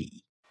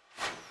free.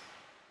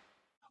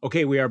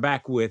 Okay, we are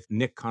back with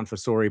Nick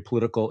Confessore,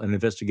 political and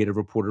investigative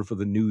reporter for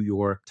the New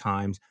York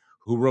Times,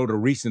 who wrote a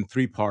recent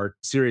 3-part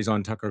series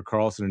on Tucker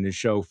Carlson and his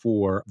show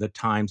for the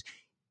Times.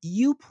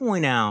 You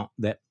point out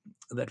that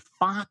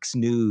Fox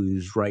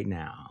News right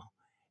now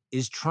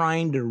is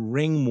trying to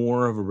wring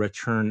more of a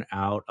return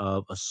out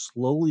of a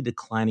slowly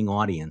declining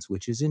audience,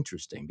 which is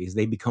interesting because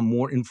they become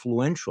more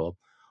influential.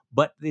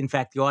 But in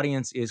fact, the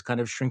audience is kind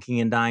of shrinking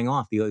and dying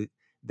off.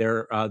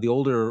 They're the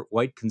older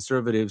white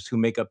conservatives who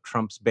make up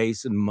Trump's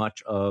base and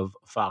much of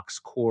Fox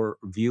core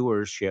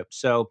viewership.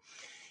 So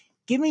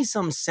give me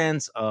some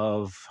sense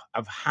of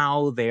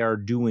how they are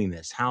doing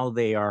this, how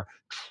they are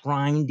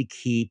trying to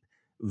keep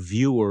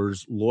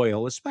viewers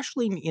loyal,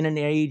 especially in an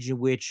age in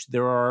which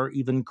there are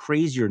even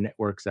crazier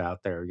networks out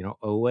there,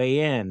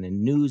 OAN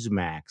and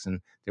Newsmax.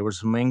 And there was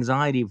some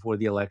anxiety before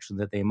the election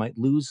that they might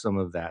lose some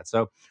of that.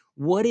 So,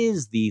 what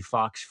is the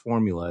Fox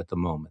formula at the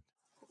moment?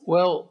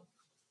 Well,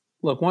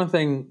 look, one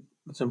thing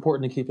that's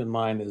important to keep in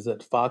mind is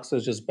that Fox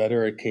is just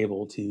better at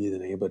cable TV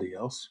than anybody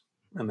else,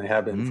 and they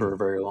have been for a Mm,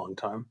 very long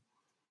time.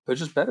 They're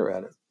just better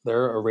at it.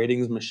 They're a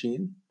ratings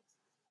machine.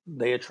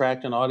 They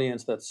attract an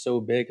audience that's so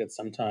big it's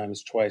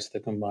sometimes twice the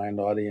combined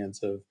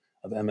audience of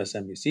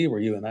MSNBC, where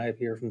you and I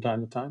appear from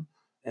time to time,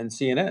 and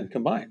CNN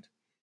combined.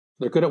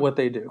 They're good at what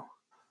they do.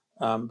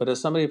 But as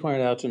somebody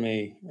pointed out to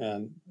me,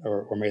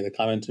 or made the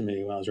comment to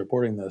me when I was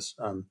reporting this,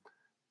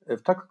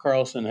 if Tucker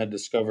Carlson had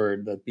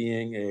discovered that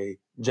being a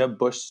Jeb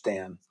Bush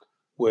stan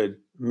would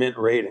mint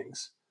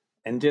ratings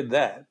and did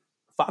that,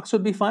 Fox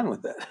would be fine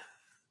with that,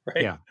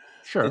 right? yeah,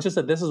 It's sure. just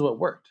that this is what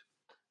worked.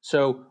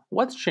 So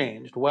what's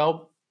changed?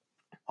 Well,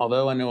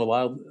 although I know a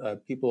lot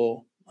of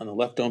people on the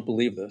left don't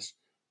believe this,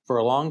 for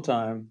a long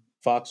time,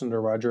 Fox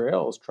under Roger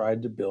Ailes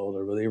tried to build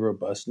a really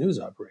robust news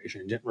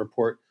operation. It didn't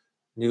report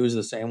news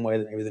the same way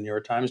that maybe the New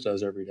York Times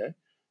does every day.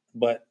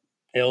 But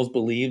Ailes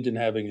believed in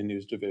having a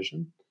news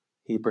division.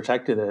 He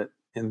protected it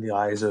in the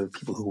eyes of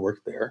people who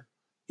worked there,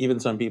 even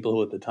some people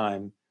who at the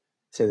time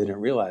say they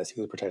didn't realize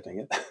he was protecting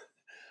it.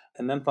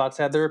 And then Fox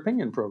had their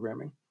opinion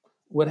programming.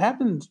 What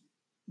happened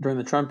during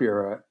the Trump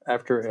era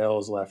after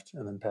Ailes left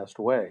and then passed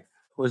away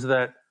was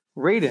that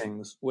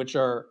ratings, which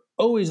are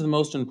always the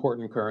most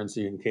important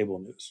currency in cable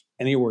news,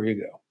 anywhere you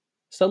go,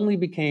 suddenly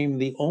became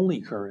the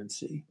only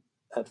currency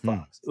at Hmm.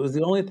 Fox. It was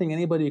the only thing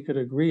anybody could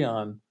agree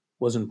on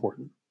was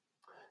important.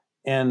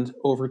 And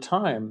over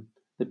time,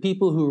 the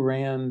people who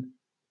ran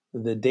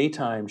the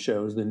daytime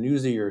shows, the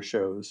newsier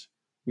shows,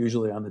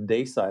 usually on the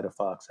day side of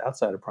Fox,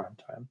 outside of prime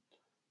time,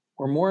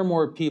 were more and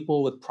more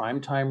people with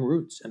primetime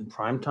roots and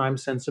primetime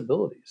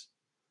sensibilities.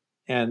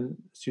 And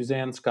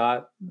Suzanne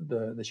Scott,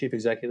 the chief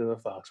executive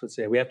of Fox, would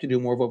say, we have to do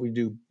more of what we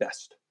do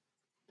best.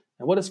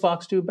 And what does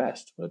Fox do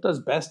best? What it does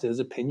best is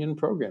opinion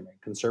programming,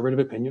 conservative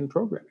opinion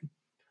programming.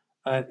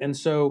 And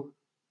so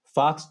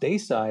Fox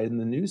Dayside and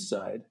the news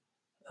side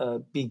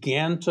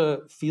began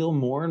to feel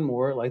more and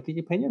more like the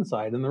opinion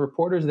side. And the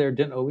reporters there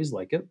didn't always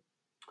like it.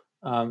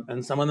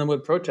 And some of them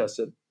would protest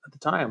it at the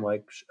time,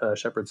 like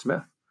Shepard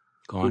Smith,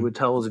 Go who on. would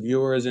tell his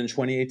viewers in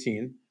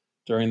 2018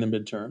 during the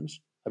midterms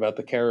about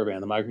the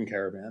caravan, the migrant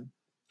caravan,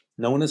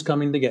 no one is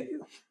coming to get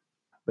you.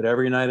 But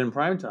every night in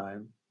prime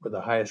time, where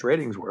the highest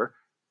ratings were,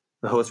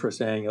 the hosts were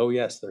saying, "Oh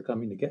yes, they're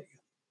coming to get you."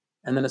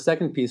 And then a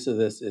second piece of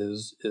this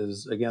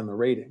is again the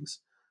ratings.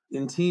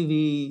 In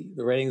TV,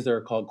 the ratings that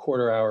are called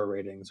quarter-hour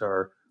ratings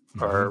are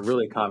Hmm.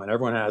 really common.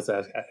 Everyone has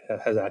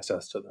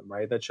access to them,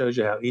 right? That shows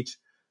you how each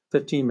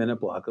 15-minute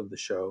block of the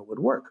show would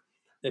work.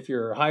 If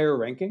you're higher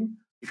ranking,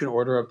 you can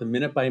order up the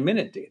minute by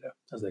minute data,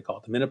 as they call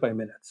it, the minute by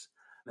minutes.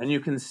 And you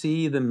can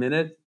see the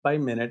minute by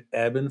minute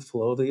ebb and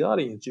flow of the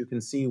audience. You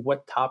can see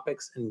what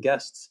topics and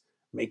guests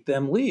make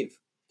them leave.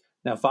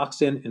 Now, Fox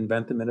didn't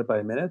invent the minute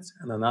by minutes,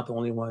 and they're not the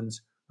only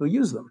ones who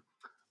use them.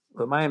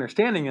 But my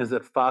understanding is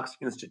that Fox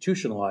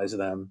institutionalized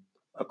them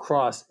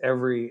across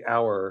every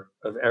hour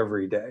of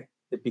every day.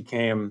 It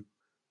became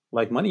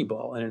like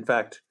Moneyball. And in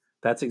fact,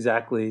 that's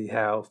exactly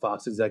how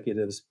Fox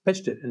executives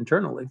pitched it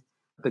internally.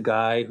 The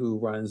guy who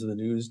runs the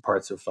news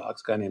parts of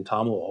Fox, a guy named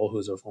Tom Lowell,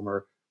 who's a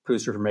former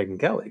producer for Megyn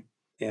Kelly,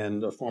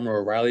 and a former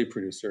O'Reilly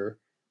producer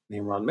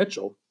named Ron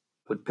Mitchell,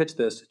 would pitch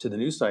this to the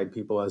news side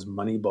people as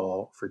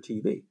Moneyball for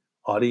TV.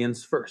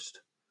 Audience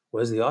first.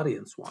 What does the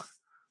audience want?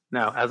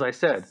 Now, as I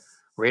said,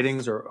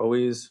 ratings are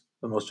always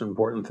the most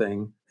important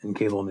thing in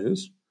cable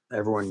news.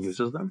 Everyone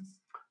uses them.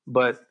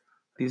 But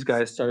these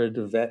guys started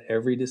to vet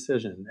every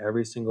decision,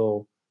 every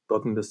single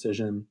booking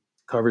decision,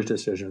 coverage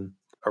decision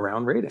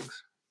around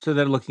ratings. So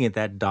they're looking at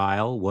that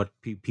dial, what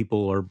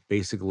people are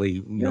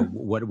basically, Yeah.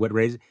 what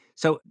raise.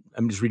 So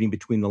I'm just reading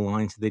between the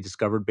lines. They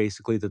discovered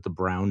basically that the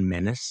brown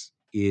menace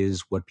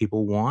is what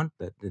people want.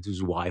 That this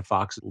is why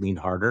Fox leaned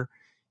harder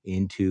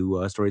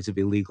into stories of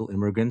illegal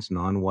immigrants,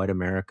 non-white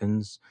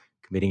Americans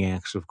committing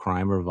acts of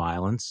crime or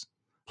violence,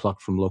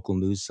 plucked from local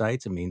news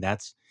sites. I mean,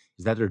 is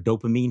that their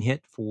dopamine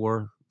hit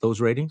for those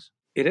ratings?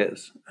 It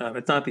is.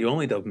 It's not the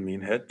only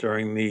dopamine hit.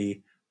 During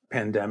the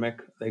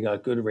pandemic, they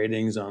got good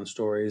ratings on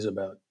stories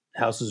about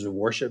houses of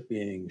worship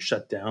being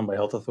shut down by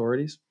health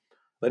authorities.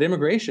 But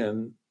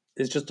immigration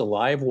is just a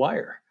live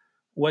wire.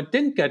 What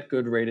didn't get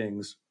good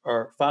ratings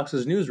are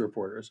Fox's news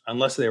reporters,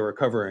 unless they were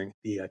covering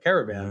the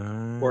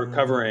caravan or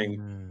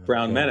covering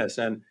Brown Okay. Menace.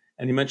 And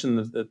you mentioned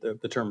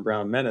the term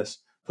Brown Menace,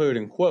 put it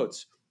in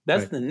quotes.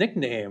 That's Right. the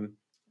nickname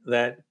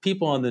that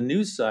people on the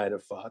news side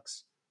of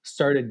Fox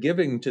started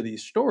giving to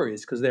these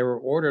stories because they were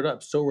ordered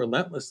up so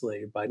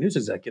relentlessly by news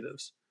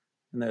executives.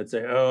 And they'd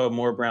say, oh,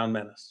 more Brown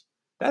Menace.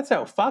 That's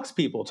how Fox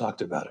people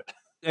talked about it.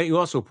 You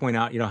also point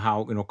out,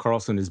 how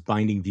Carlson is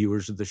binding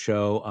viewers of the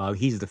show.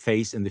 He's the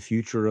face and the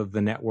future of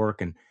the network,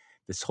 and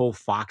this whole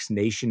Fox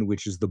Nation,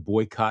 which is the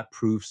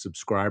boycott-proof,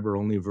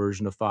 subscriber-only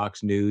version of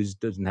Fox News,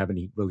 doesn't have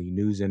any really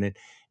news in it,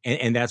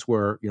 and that's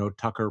where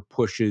Tucker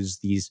pushes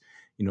these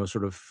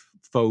sort of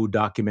faux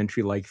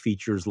documentary-like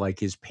features, like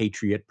his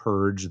Patriot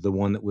Purge, the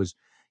one that was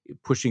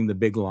pushing the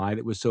big lie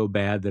that was so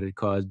bad that it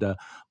caused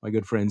my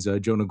good friends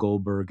Jonah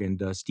Goldberg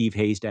and Steve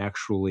Hayes to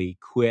actually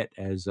quit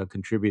as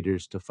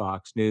contributors to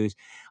Fox News.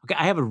 Okay,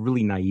 I have a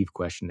really naive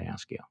question to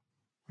ask you,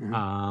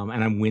 Mhm.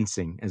 and I'm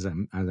wincing as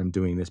I'm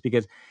doing this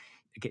because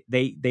okay,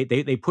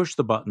 they push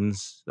the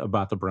buttons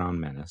about the Brown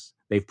Menace.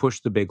 They've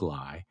pushed the big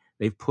lie.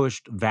 They've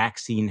pushed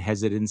vaccine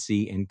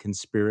hesitancy and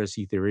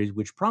conspiracy theories,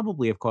 which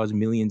probably have caused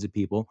millions of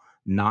people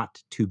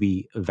not to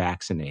be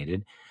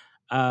vaccinated.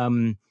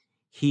 Um,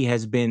 he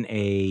has been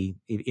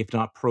if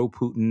not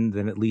pro-Putin,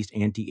 then at least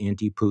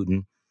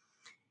anti-Putin.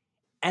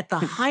 At the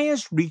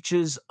highest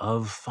reaches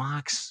of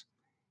Fox,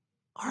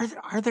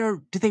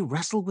 do they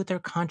wrestle with their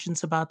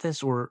conscience about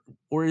this, or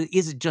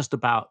is it just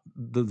about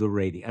the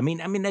rating? I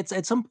mean,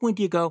 at some point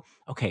you go,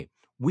 okay,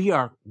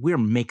 we're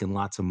making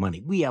lots of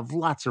money, we have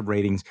lots of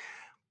ratings,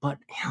 but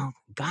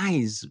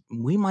guys,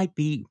 we might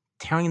be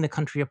tearing the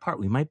country apart.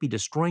 We might be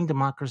destroying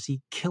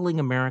democracy, killing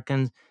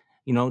Americans,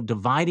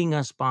 dividing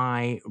us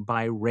by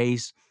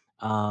race,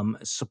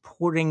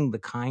 supporting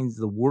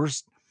the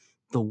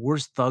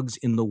worst thugs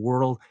in the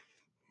world.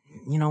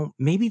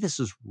 Maybe this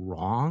is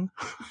wrong.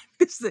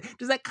 Does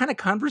that kind of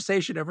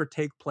conversation ever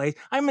take place?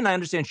 I mean, I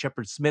understand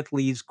Shepard Smith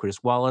leaves,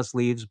 Chris Wallace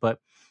leaves, but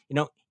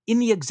in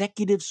the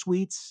executive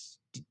suites,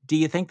 do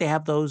you think they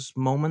have those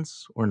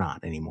moments or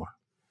not anymore?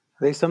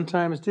 They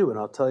sometimes do, and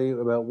I'll tell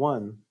you about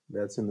one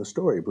that's in the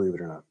story, believe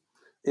it or not.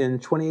 In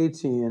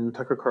 2018,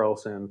 Tucker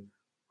Carlson,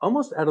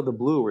 almost out of the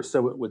blue, or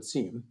so it would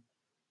seem,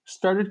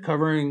 started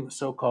covering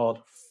so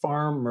called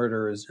farm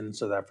murders in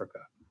South Africa.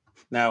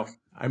 Now,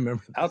 I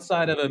remember this.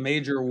 outside of a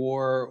major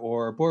war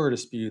or border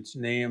disputes,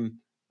 name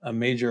a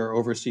major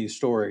overseas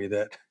story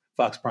that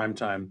Fox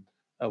Primetime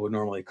would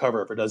normally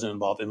cover if it doesn't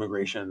involve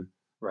immigration,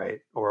 right,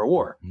 or a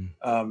war.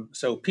 Mhm.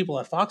 So people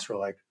at Fox were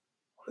like,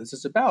 what is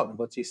this about? And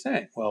what's he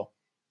saying? Well,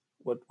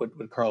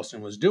 what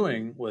Carlson was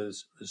doing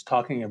was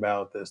talking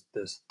about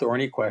this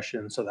thorny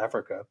question in South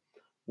Africa,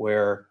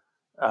 where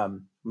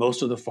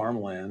most of the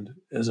farmland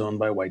is owned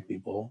by white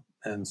people,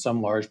 and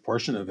some large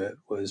portion of it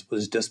was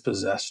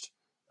dispossessed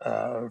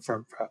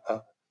from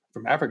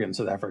African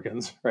South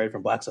Africans, right,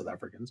 from Black South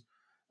Africans,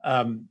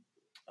 and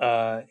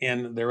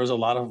there was a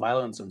lot of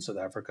violence in South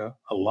Africa,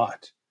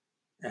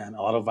 and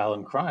a lot of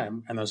violent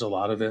crime, and there's a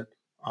lot of it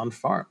on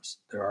farms.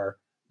 There are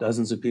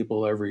dozens of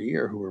people every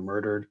year who were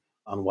murdered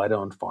on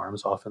white-owned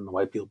farms, often the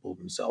white people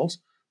themselves,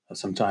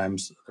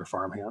 sometimes their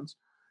farmhands.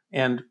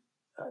 And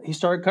he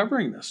started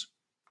covering this.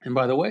 And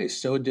by the way,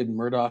 so did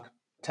Murdoch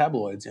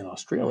tabloids in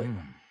Australia,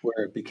 Mm.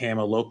 where it became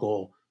a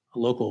local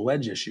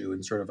wedge issue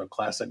in sort of a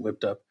classic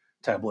whipped-up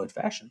tabloid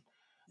fashion.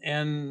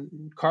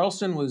 And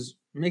Carlson was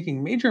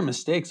making major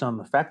mistakes on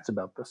the facts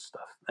about this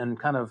stuff and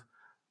kind of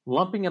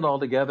lumping it all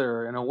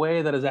together in a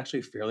way that is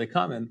actually fairly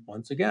common,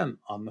 once again,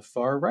 on the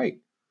far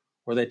right,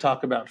 where they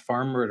talk about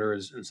farm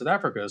murders in South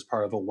Africa as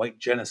part of a white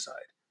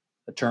genocide,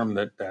 a term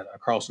that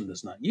Carlson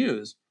does not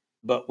use,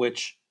 but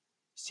which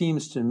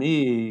seems to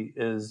me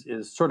is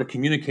sort of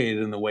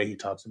communicated in the way he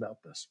talks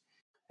about this.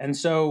 And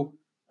so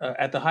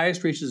at the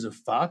highest reaches of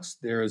Fox,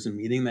 there is a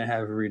meeting they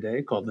have every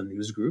day called the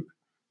News Group.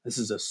 This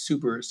is a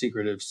super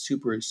secretive,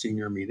 super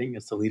senior meeting.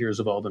 It's the leaders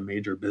of all the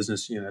major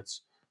business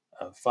units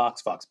of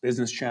Fox, Fox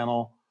Business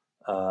Channel,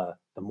 the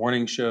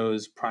morning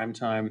shows,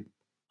 primetime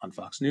on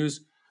Fox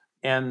News.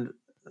 And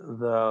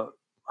the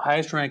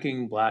highest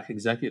ranking Black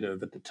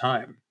executive at the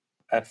time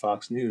at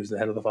Fox News, the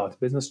head of the Fox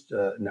Business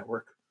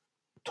Network,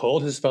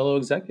 told his fellow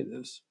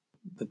executives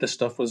that this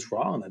stuff was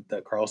wrong,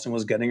 that Carlson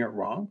was getting it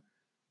wrong,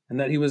 and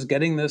that he was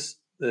getting this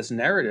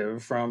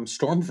narrative from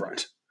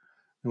Stormfront,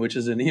 which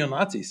is a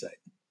neo-Nazi site,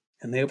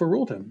 and they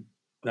overruled him.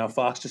 Now,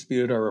 Fox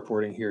disputed our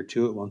reporting here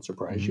too. It won't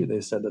surprise you. Mhm.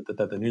 They said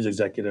that the news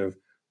executive,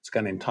 this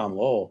guy named Tom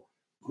Lowell,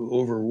 who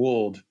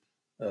overruled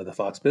the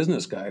Fox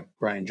business guy,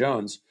 Brian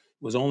Jones,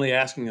 was only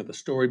asking that the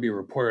story be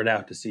reported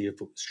out to see if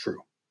it was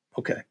true.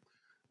 Okay.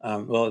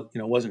 Well,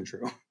 it wasn't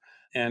true.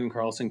 And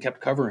Carlson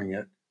kept covering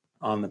it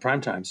on the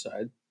primetime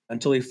side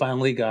until he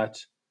finally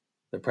got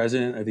the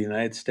president of the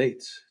United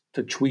States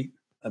to tweet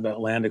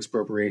about land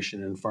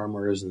expropriation and farm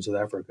murders in South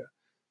Africa.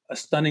 A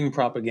stunning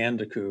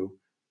propaganda coup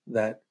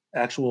that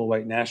actual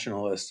white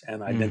nationalists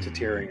and Mm.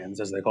 identitarians,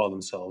 as they call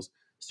themselves,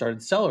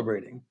 started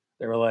celebrating.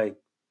 They were like,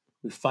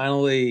 we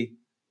finally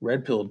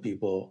red pilled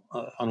people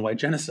on white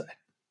genocide.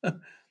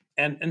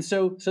 And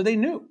so they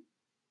knew.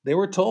 They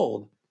were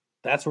told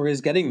that's where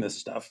he's getting this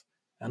stuff.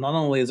 And not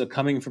only is it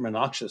coming from a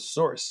noxious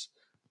source,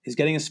 he's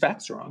getting his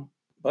facts wrong.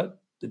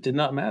 But it did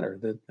not matter.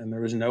 And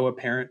there was no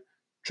apparent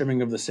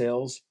trimming of the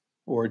sails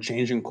or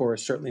changing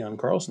course, certainly on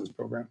Carlson's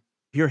program.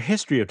 Your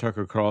history of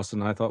Tucker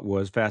Carlson, I thought,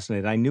 was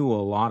fascinating. I knew a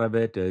lot of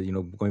it,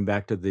 going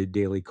back to the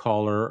Daily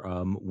Caller,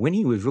 when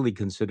he was really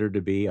considered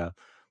to be a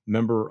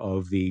member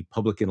of the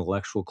public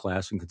intellectual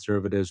class and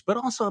conservatives, but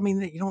also, I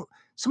mean,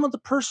 some of the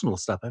personal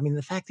stuff. I mean,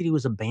 the fact that he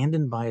was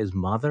abandoned by his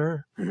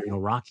mother,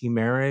 rocky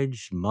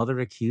marriage, mother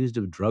accused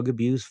of drug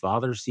abuse,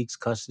 father seeks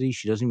custody.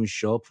 She doesn't even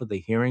show up for the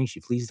hearing. She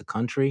flees the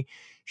country.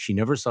 She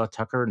never saw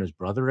Tucker and his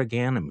brother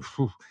again. I mean,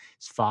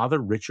 his father,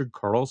 Richard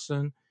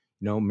Carlson,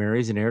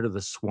 marries an heir to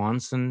the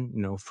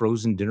Swanson,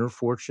 frozen dinner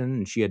fortune,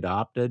 and she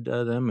adopted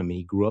them. I mean,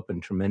 he grew up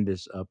in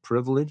tremendous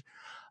privilege.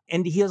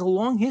 And he has a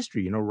long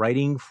history,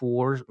 writing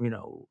for,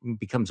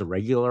 becomes a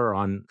regular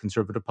on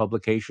conservative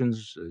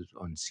publications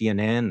on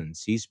CNN and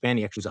C-SPAN.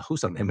 He actually was a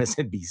host on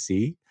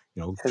MSNBC,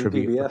 And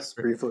trivia. PBS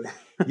briefly.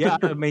 Yeah,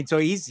 I mean, so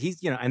he's,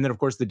 and then of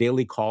course the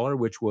Daily Caller,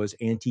 which was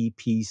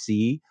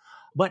anti-PC.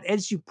 But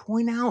as you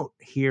point out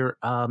here,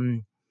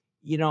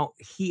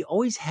 he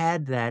always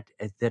had that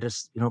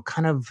is,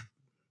 kind of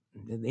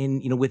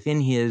within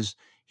his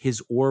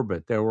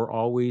orbit, there were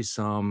always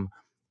some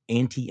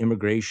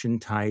anti-immigration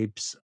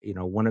types.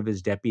 One of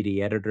his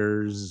deputy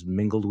editors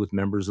mingled with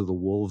members of the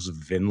Wolves of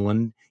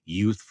Vinland,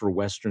 Youth for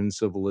Western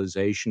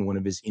Civilization. One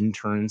of his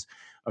interns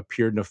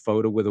appeared in a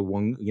photo with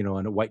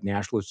and a white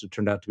nationalist who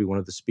turned out to be one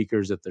of the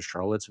speakers at the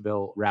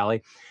Charlottesville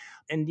rally.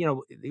 And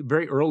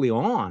very early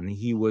on,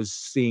 he was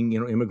seeing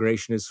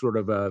immigration as sort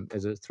of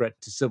as a threat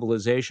to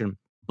civilization.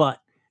 But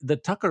the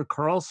Tucker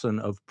Carlson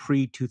of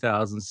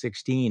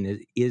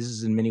pre-2016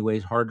 is in many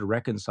ways hard to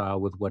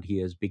reconcile with what he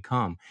has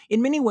become.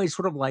 In many ways,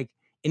 sort of like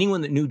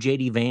anyone that knew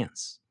J.D.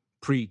 Vance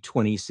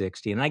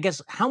pre-2016. And I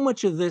guess how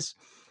much of this,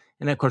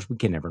 and of course we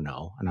can never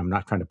know, and I'm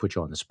not trying to put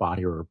you on the spot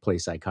here or play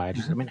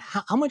psychiatrist. I mean,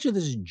 how much of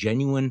this is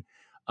genuine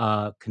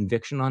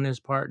conviction on his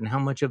part, and how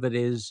much of it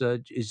is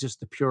just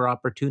the pure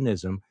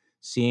opportunism,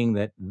 seeing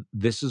that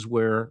this is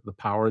where the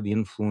power, the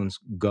influence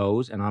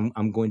goes, and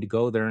I'm going to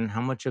go there, and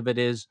how much of it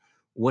is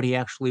what he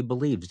actually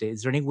believes.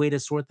 Is there any way to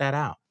sort that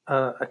out?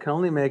 I can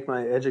only make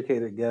my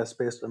educated guess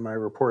based on my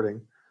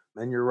reporting.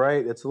 And you're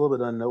right, it's a little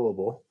bit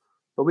unknowable.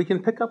 But we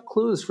can pick up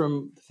clues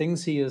from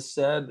things he has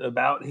said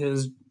about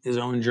his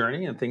own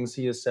journey and things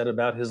he has said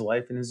about his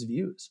life and his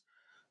views.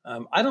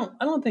 I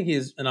don't think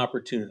he's an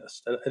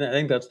opportunist. I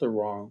think that's the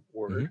wrong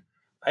word. Mhm.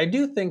 I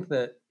do think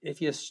that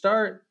if you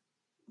start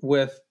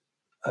with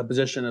a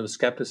position of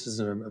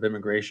skepticism of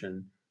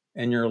immigration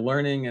and you're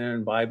learning and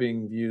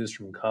imbibing views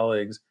from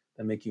colleagues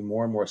that make you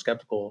more and more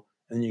skeptical,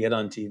 and then you get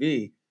on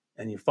TV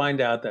and you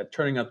find out that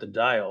turning up the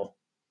dial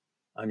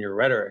on your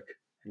rhetoric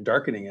and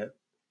darkening it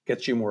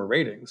gets you more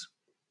ratings,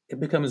 it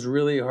becomes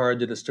really hard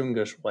to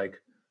distinguish,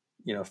 like,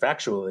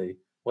 factually,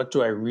 what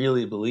do I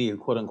really believe,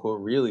 quote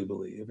unquote, really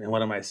believe, and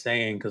what am I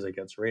saying because it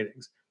gets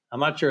ratings? I'm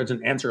not sure it's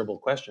an answerable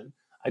question.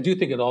 I do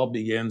think it all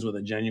begins with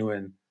a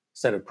genuine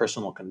set of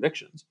personal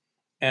convictions.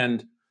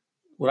 And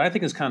what I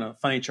think is kind of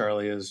funny,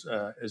 Charlie, is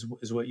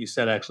what you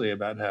said actually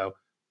about how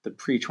the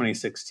pre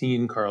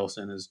 2016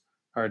 Carlson is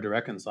hard to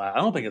reconcile. I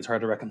don't think it's hard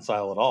to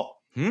reconcile at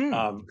all.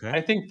 Okay. I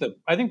think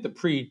the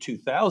pre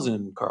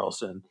 2000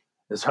 Carlson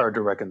is hard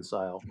to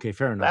reconcile. Okay.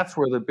 Fair enough. That's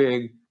where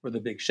the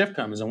big shift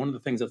comes. And one of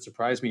the things that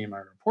surprised me in my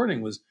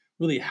reporting was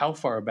really how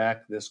far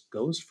back this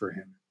goes for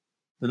him.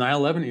 The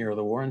 9/11 era,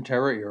 the War on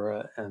Terror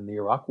era, and the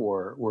Iraq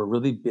War were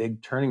really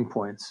big turning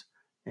points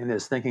in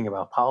his thinking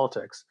about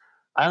politics.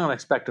 I don't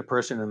expect a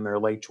person in their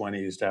late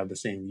 20s to have the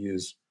same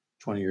views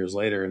 20 years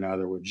later, and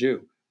neither would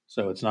you.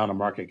 So it's not a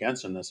mark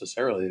against him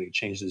necessarily that he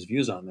changed his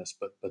views on this,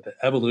 but the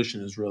evolution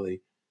is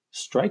really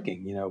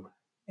striking.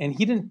 And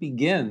he didn't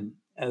begin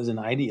as an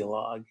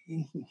ideologue.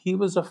 He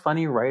was a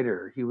funny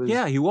writer. He was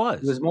Yeah, he he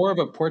was. was more of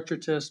a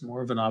portraitist,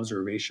 more of an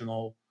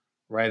observational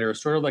writer,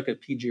 sort of like a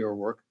P.G.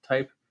 O'Rourke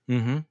type.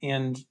 Hmm.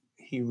 And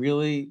he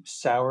really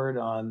soured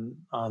on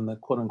the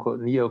quote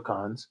unquote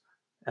neocons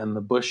and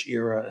the Bush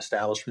era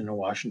establishment in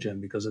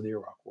Washington because of the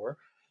Iraq War.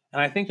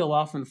 And I think you'll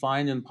often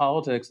find in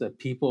politics that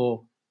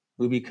people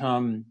who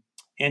become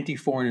anti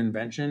foreign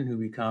invention, who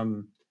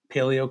become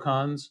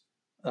paleocons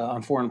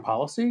on foreign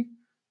policy,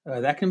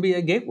 that can be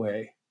a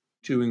gateway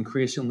to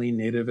increasingly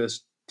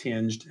nativist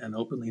tinged and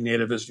openly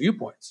nativist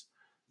viewpoints.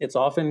 It's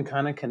often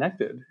kind of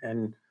connected,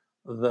 and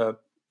the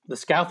the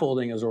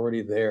scaffolding is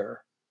already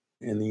there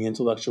in the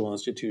intellectual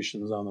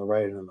institutions on the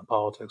right and in the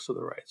politics of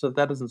the right. So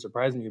that doesn't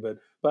surprise me, but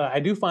I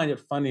do find it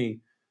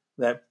funny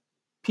that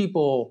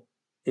people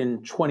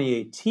in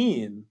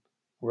 2018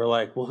 were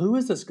like, "Well, who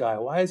is this guy?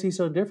 Why is he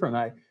so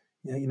different?"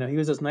 He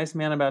was this nice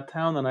man about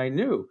town that I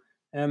knew,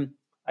 and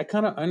I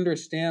kind of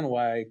understand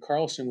why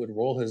Carlson would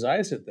roll his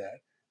eyes at that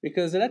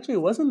because it actually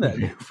wasn't that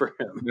new for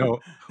him. No.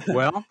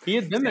 Well, He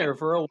had been there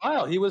for a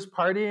while. He was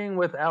partying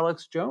with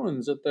Alex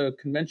Jones at the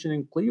convention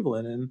in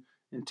Cleveland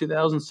in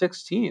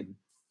 2016.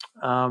 He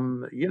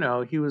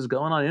was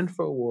going on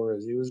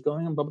InfoWars. He was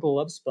going on Bubba the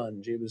Love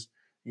Sponge. He was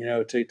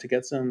to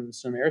get some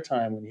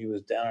airtime when he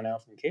was down and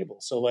out from cable.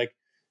 So like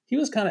he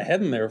was kind of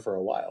heading there for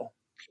a while.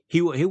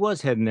 He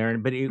was heading there,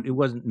 but it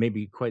wasn't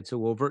maybe quite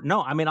so overt.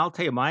 No, I mean, I'll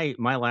tell you my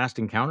last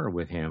encounter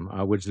with him,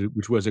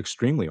 which was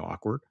extremely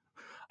awkward.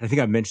 I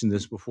think I've mentioned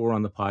this before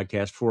on the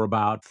podcast. For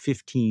about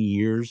 15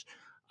 years,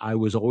 I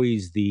was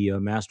always the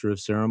master of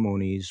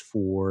ceremonies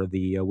for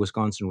the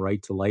Wisconsin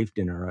Right to Life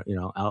dinner,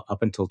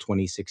 up until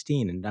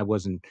 2016. And I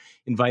wasn't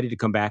invited to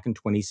come back in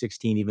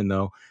 2016, even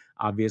though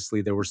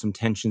obviously there were some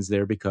tensions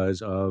there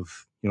because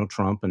of,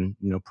 Trump and,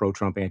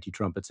 pro-Trump,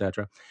 anti-Trump, et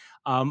cetera.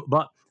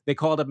 But they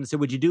called up and said,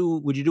 would you do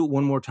it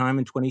one more time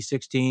in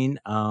 2016?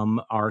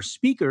 Our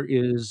speaker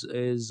is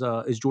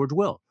George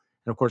Will.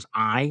 And of course,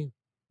 I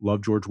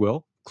love George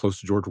Will, close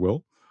to George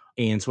Will.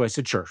 And so I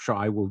said, sure,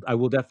 I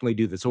will definitely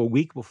do this. So a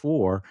week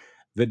before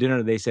the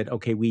dinner, they said,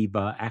 okay, we've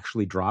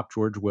actually dropped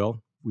George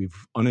Will. We've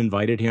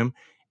uninvited him.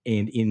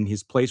 And in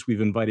his place,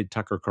 we've invited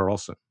Tucker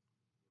Carlson.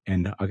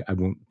 And I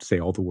won't say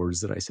all the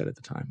words that I said at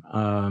the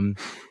time.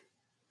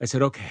 I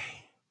said, okay,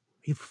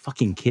 are you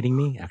fucking kidding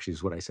me? Actually,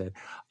 is what I said.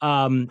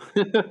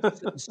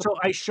 So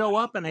I show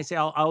up and I say,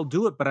 I'll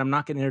do it, but I'm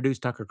not going to introduce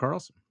Tucker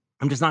Carlson.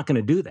 I'm just not going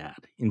to do that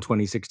in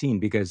 2016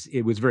 because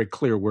it was very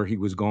clear where he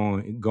was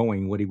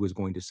going, what he was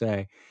going to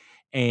say.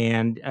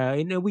 And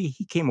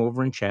he came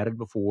over and chatted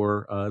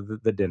before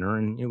the dinner,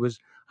 and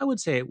I would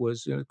say it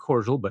was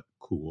cordial but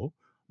cool.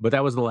 But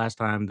that was the last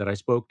time that I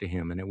spoke to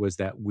him, and it was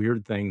that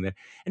weird thing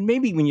and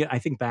maybe when I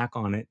think back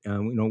on it,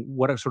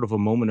 what a sort of a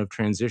moment of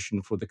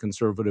transition for the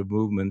conservative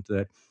movement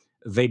that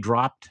they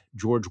dropped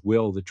George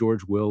Will. That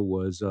George Will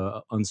was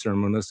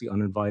unceremoniously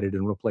uninvited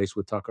and replaced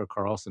with Tucker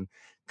Carlson.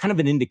 Kind of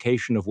an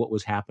indication of what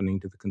was happening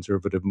to the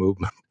conservative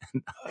movement.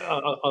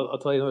 I'll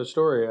tell you another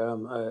story.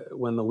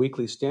 When the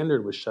Weekly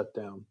Standard was shut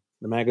down,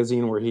 the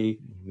magazine where he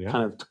Yeah.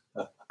 kind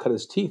of cut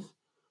his teeth,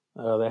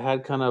 they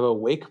had kind of a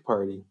wake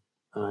party.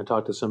 And I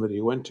talked to somebody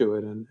who went to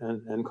it,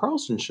 and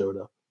Carlson showed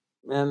up.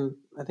 And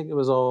I think it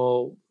was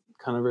all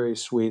kind of very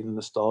sweet and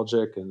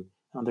nostalgic. And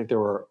I don't think there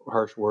were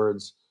harsh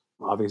words.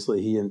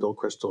 Obviously, he and Bill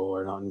Kristol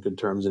are not in good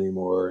terms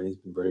anymore, and he's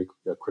been very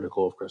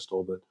critical of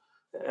Kristol. But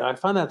I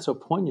find that so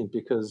poignant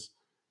because,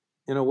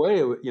 in a way,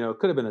 it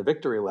could have been a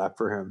victory lap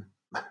for him,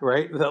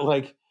 right? That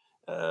like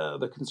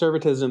the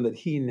conservatism that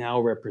he now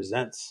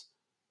represents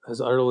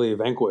has utterly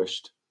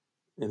vanquished,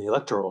 in the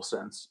electoral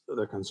sense,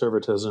 the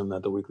conservatism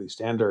that the Weekly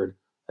Standard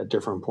at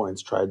different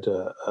points tried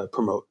to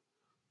promote.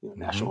 Mhm.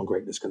 National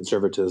greatness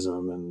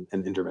conservatism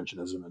and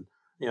interventionism. And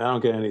I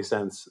don't get any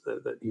sense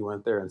that he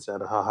went there and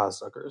said, "Ha ha,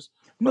 suckers."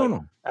 No, But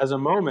no. as a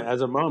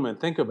moment,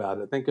 think about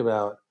it. Think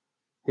about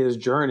his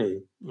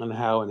journey and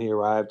how, when he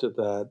arrived at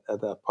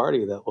that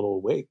party, that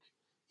little wake,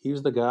 he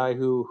was the guy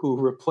who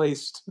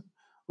replaced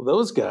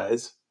those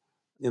guys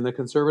in the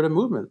conservative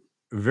movement.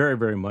 Very,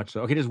 very much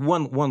so. Okay, just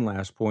one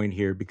last point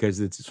here because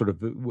it's sort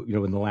of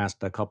in the last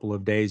couple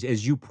of days,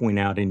 as you point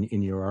out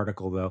in your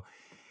article, though,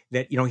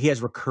 that he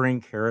has recurring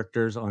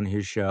characters on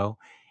his show,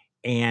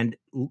 and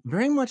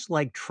very much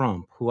like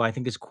Trump, who I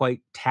think is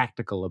quite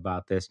tactical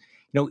about this.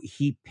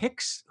 He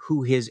picks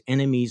who his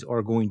enemies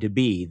are going to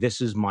be.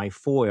 This is my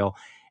foil.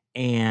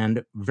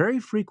 And very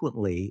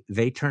frequently,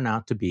 they turn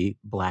out to be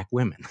Black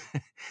women,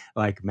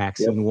 like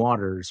Maxine Yep.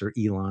 Waters or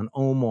Elon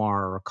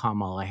Omar or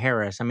Kamala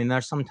Harris. I mean,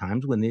 there's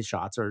sometimes when these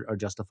shots are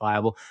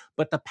justifiable,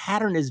 but the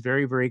pattern is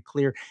very, very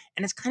clear.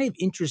 And it's kind of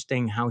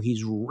interesting how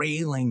he's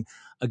railing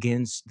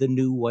against the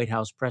new White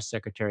House press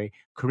secretary,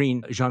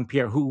 Karine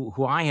Jean-Pierre, who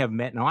I have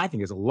met. Now, I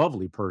think is a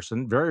lovely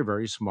person, very,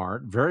 very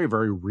smart, very,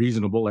 very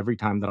reasonable every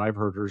time that I've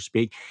heard her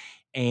speak.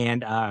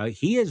 And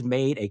he has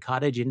made a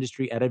cottage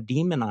industry out of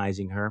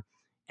demonizing her.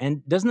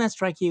 And doesn't that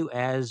strike you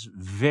as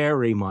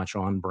very much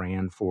on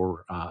brand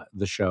for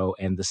the show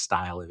and the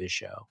style of his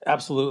show?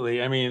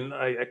 Absolutely. I mean,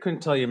 I couldn't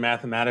tell you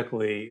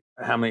mathematically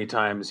how many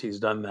times he's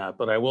done that,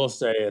 but I will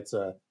say it's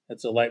a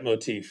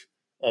leitmotif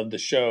of the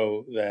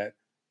show that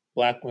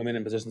Black women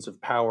in positions of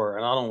power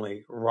are not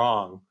only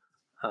wrong,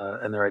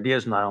 and their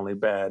ideas not only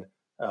bad,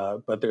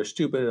 but they're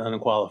stupid and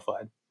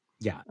unqualified.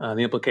 Yeah. The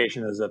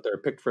implication is that they're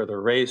picked for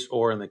their race,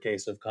 or in the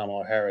case of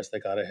Kamala Harris,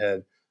 they got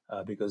ahead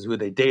because who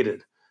they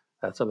dated.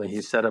 That's something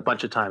he said a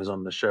bunch of times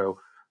on the show.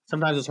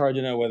 Sometimes it's hard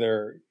to know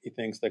whether he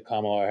thinks that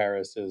Kamala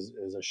Harris is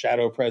a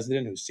shadow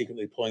president who's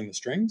secretly pulling the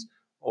strings,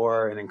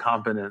 or an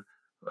incompetent,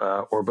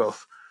 or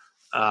both.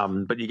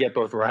 But you get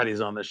both varieties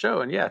on the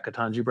show. And yeah,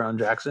 Ketanji Brown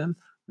Jackson,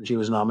 when she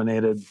was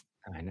nominated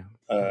I know.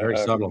 Very for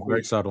the subtle,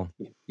 very subtle.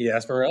 he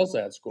asked for her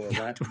LSAT scores.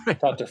 And I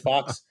talked to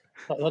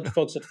talked to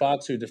folks at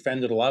Fox who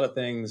defended a lot of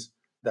things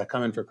that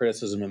come in for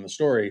criticism in the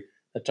story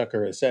that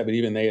Tucker has said, but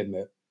even they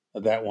admit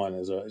that that one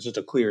is just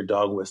a clear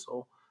dog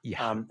whistle.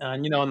 Yeah.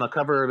 And on the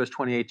cover of his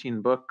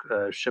 2018 book,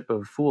 Ship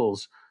of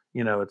Fools,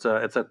 it's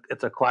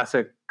a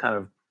classic kind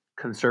of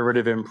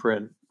conservative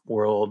imprint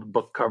world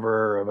book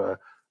cover of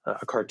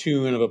a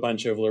cartoon of a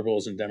bunch of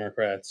liberals and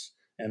Democrats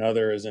and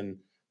others, and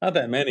not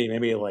that many,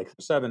 maybe like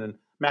seven. And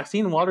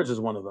Maxine Waters is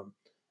one of them.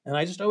 And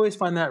I just always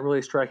find that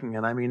really striking.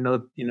 And I mean,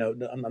 no,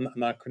 I'm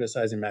not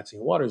criticizing Maxine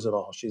Waters at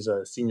all. She's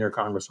a senior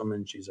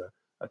congresswoman. She's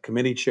a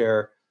committee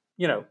chair.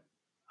 You know,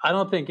 I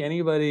don't think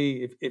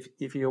anybody,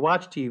 if you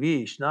watch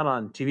TV, she's not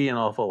on TV an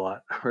awful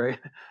lot, right?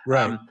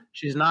 Right.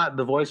 She's not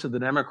the voice of the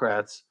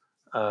Democrats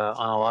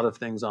on a lot of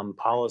things on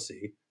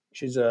policy.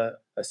 She's a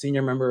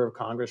senior member of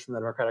Congress from the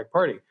Democratic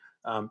Party.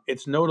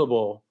 It's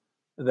notable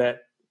that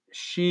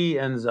she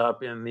ends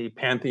up in the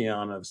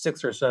pantheon of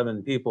 6 or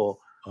 7 people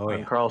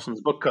on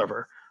Carlson's book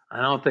cover.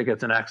 I don't think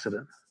it's an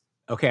accident.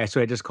 Okay,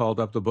 so I just called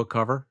up the book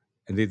cover,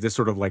 and this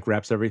sort of like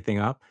wraps everything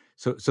up.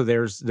 So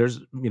there's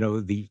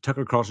the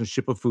Tucker Carlson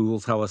Ship of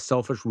Fools, how a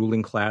selfish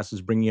ruling class is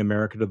bringing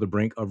America to the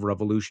brink of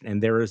revolution,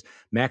 and there is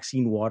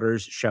Maxine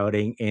Waters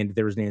shouting, and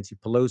there's Nancy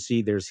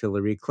Pelosi, there's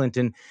Hillary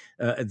Clinton,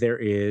 there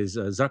is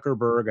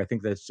Zuckerberg, I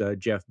think that's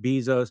Jeff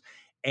Bezos,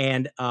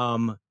 and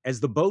as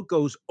the boat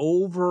goes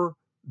over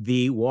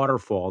the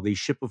waterfall, the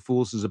Ship of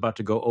Fools is about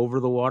to go over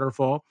the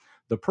waterfall.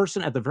 The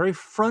person at the very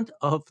front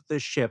of the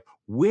ship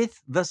with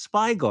the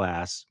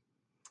spyglass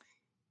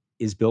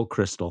is Bill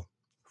Kristol,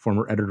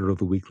 former editor of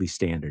the Weekly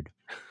Standard,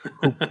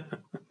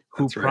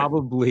 who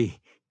probably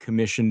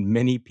commissioned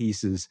many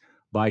pieces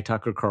by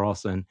Tucker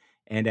Carlson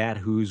and at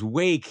whose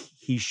wake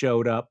he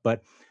showed up.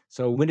 But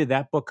so when did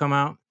that book come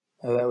out?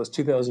 That was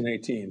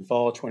 2018,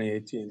 fall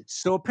 2018.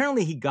 So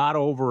apparently he got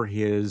over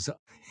his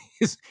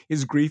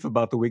grief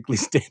about the Weekly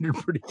Standard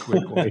pretty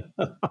quickly.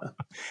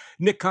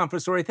 Nick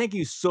Confessore, thank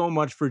you so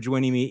much for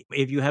joining me.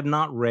 If you have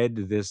not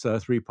read this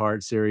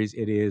 3-part series,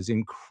 it is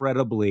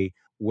incredibly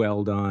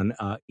well done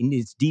in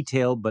its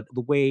detail, but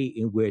the way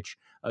in which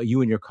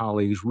you and your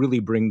colleagues really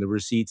bring the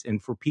receipts.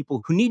 And for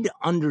people who need to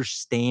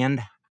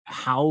understand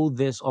how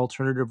this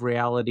alternative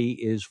reality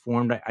is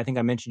formed, I think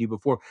I mentioned to you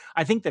before,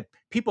 I think that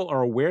people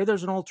are aware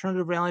there's an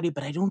alternative reality,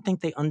 but I don't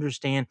think they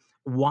understand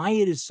why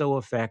it is so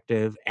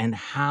effective and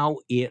how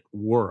it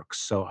works.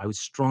 So I would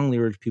strongly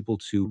urge people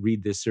to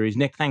read this series.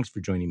 Nick, thanks for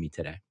joining me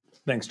today.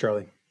 Thanks,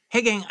 Charlie.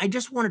 Hey, gang, I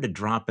just wanted to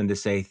drop in to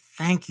say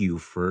thank you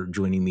for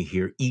joining me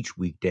here each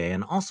weekday.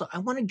 And also, I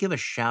want to give a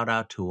shout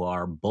out to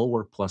our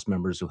Bulwark Plus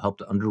members who help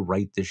to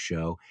underwrite this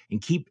show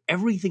and keep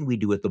everything we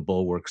do at the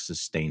Bulwark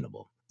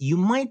sustainable. You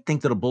might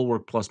think that a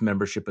Bulwark Plus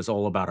membership is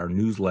all about our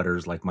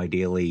newsletters like my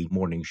daily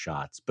morning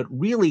shots, but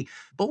really,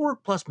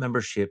 Bulwark Plus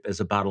membership is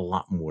about a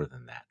lot more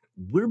than that.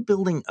 We're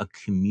building a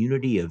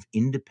community of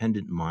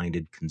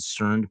independent-minded,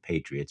 concerned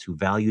patriots who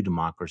value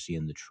democracy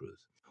and the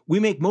truth. We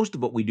make most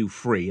of what we do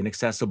free and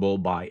accessible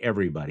by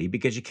everybody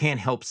because you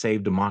can't help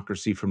save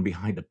democracy from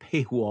behind a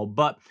paywall,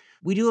 but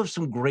we do have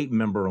some great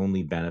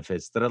member-only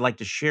benefits that I'd like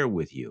to share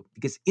with you.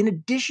 Because in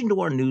addition to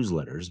our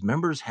newsletters,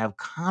 members have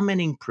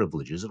commenting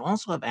privileges and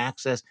also have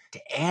access to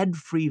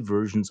ad-free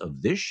versions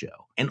of this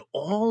show and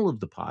all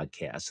of the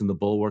podcasts in the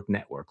Bulwark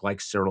Network,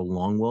 like Sarah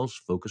Longwell's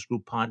Focus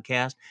Group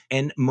podcast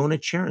and Mona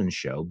Charon's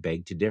show,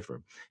 Beg to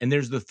Differ. And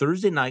there's the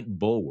Thursday Night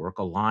Bulwark,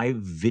 a live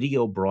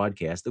video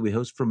broadcast that we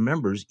host for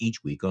members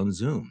each week on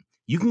Zoom.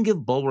 You can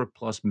give Bulwark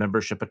Plus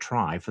membership a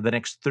try for the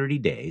next 30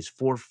 days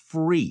for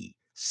free.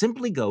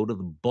 Simply go to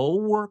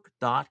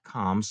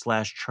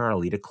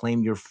thebulwark.com/Charlie to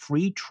claim your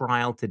free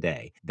trial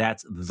today.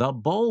 That's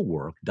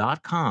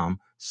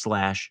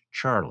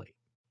thebulwark.com/Charlie.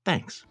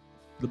 Thanks.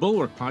 The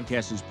Bulwark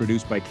podcast is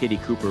produced by Katie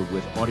Cooper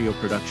with audio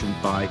production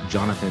by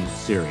Jonathan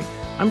Siri.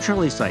 I'm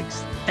Charlie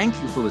Sykes.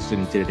 Thank you for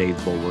listening to today's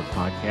Bulwark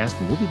podcast,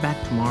 and we'll be back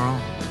tomorrow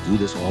to do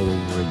this all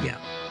over again.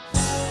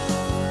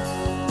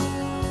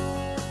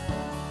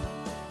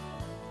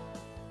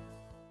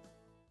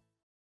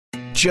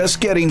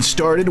 Just Getting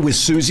Started with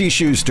Susie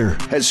Schuster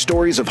has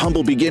stories of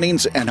humble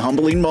beginnings and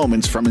humbling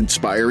moments from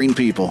inspiring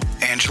people.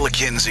 Angela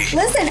Kinsey.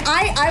 Listen,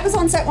 I was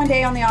on set one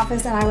day on The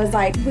Office, and I was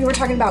like, we were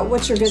talking about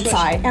what's your good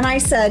side, and I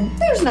said,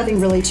 there's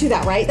nothing really to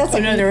that, right? That's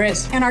like, no, there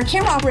is. And our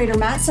camera operator,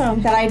 Matt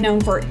Sohm, that I had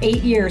known for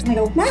 8 years, and I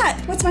go, Matt,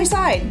 what's my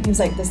side? He was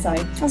like, this side.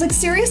 I was like,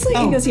 seriously?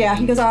 Oh. He goes, yeah.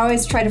 He goes, I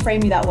always try to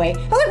frame you that way.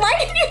 I was like, why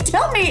didn't you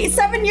tell me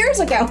 7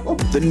 years ago?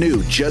 The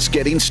new Just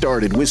Getting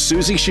Started with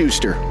Susie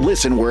Schuster.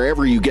 Listen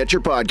wherever you get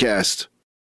your podcasts.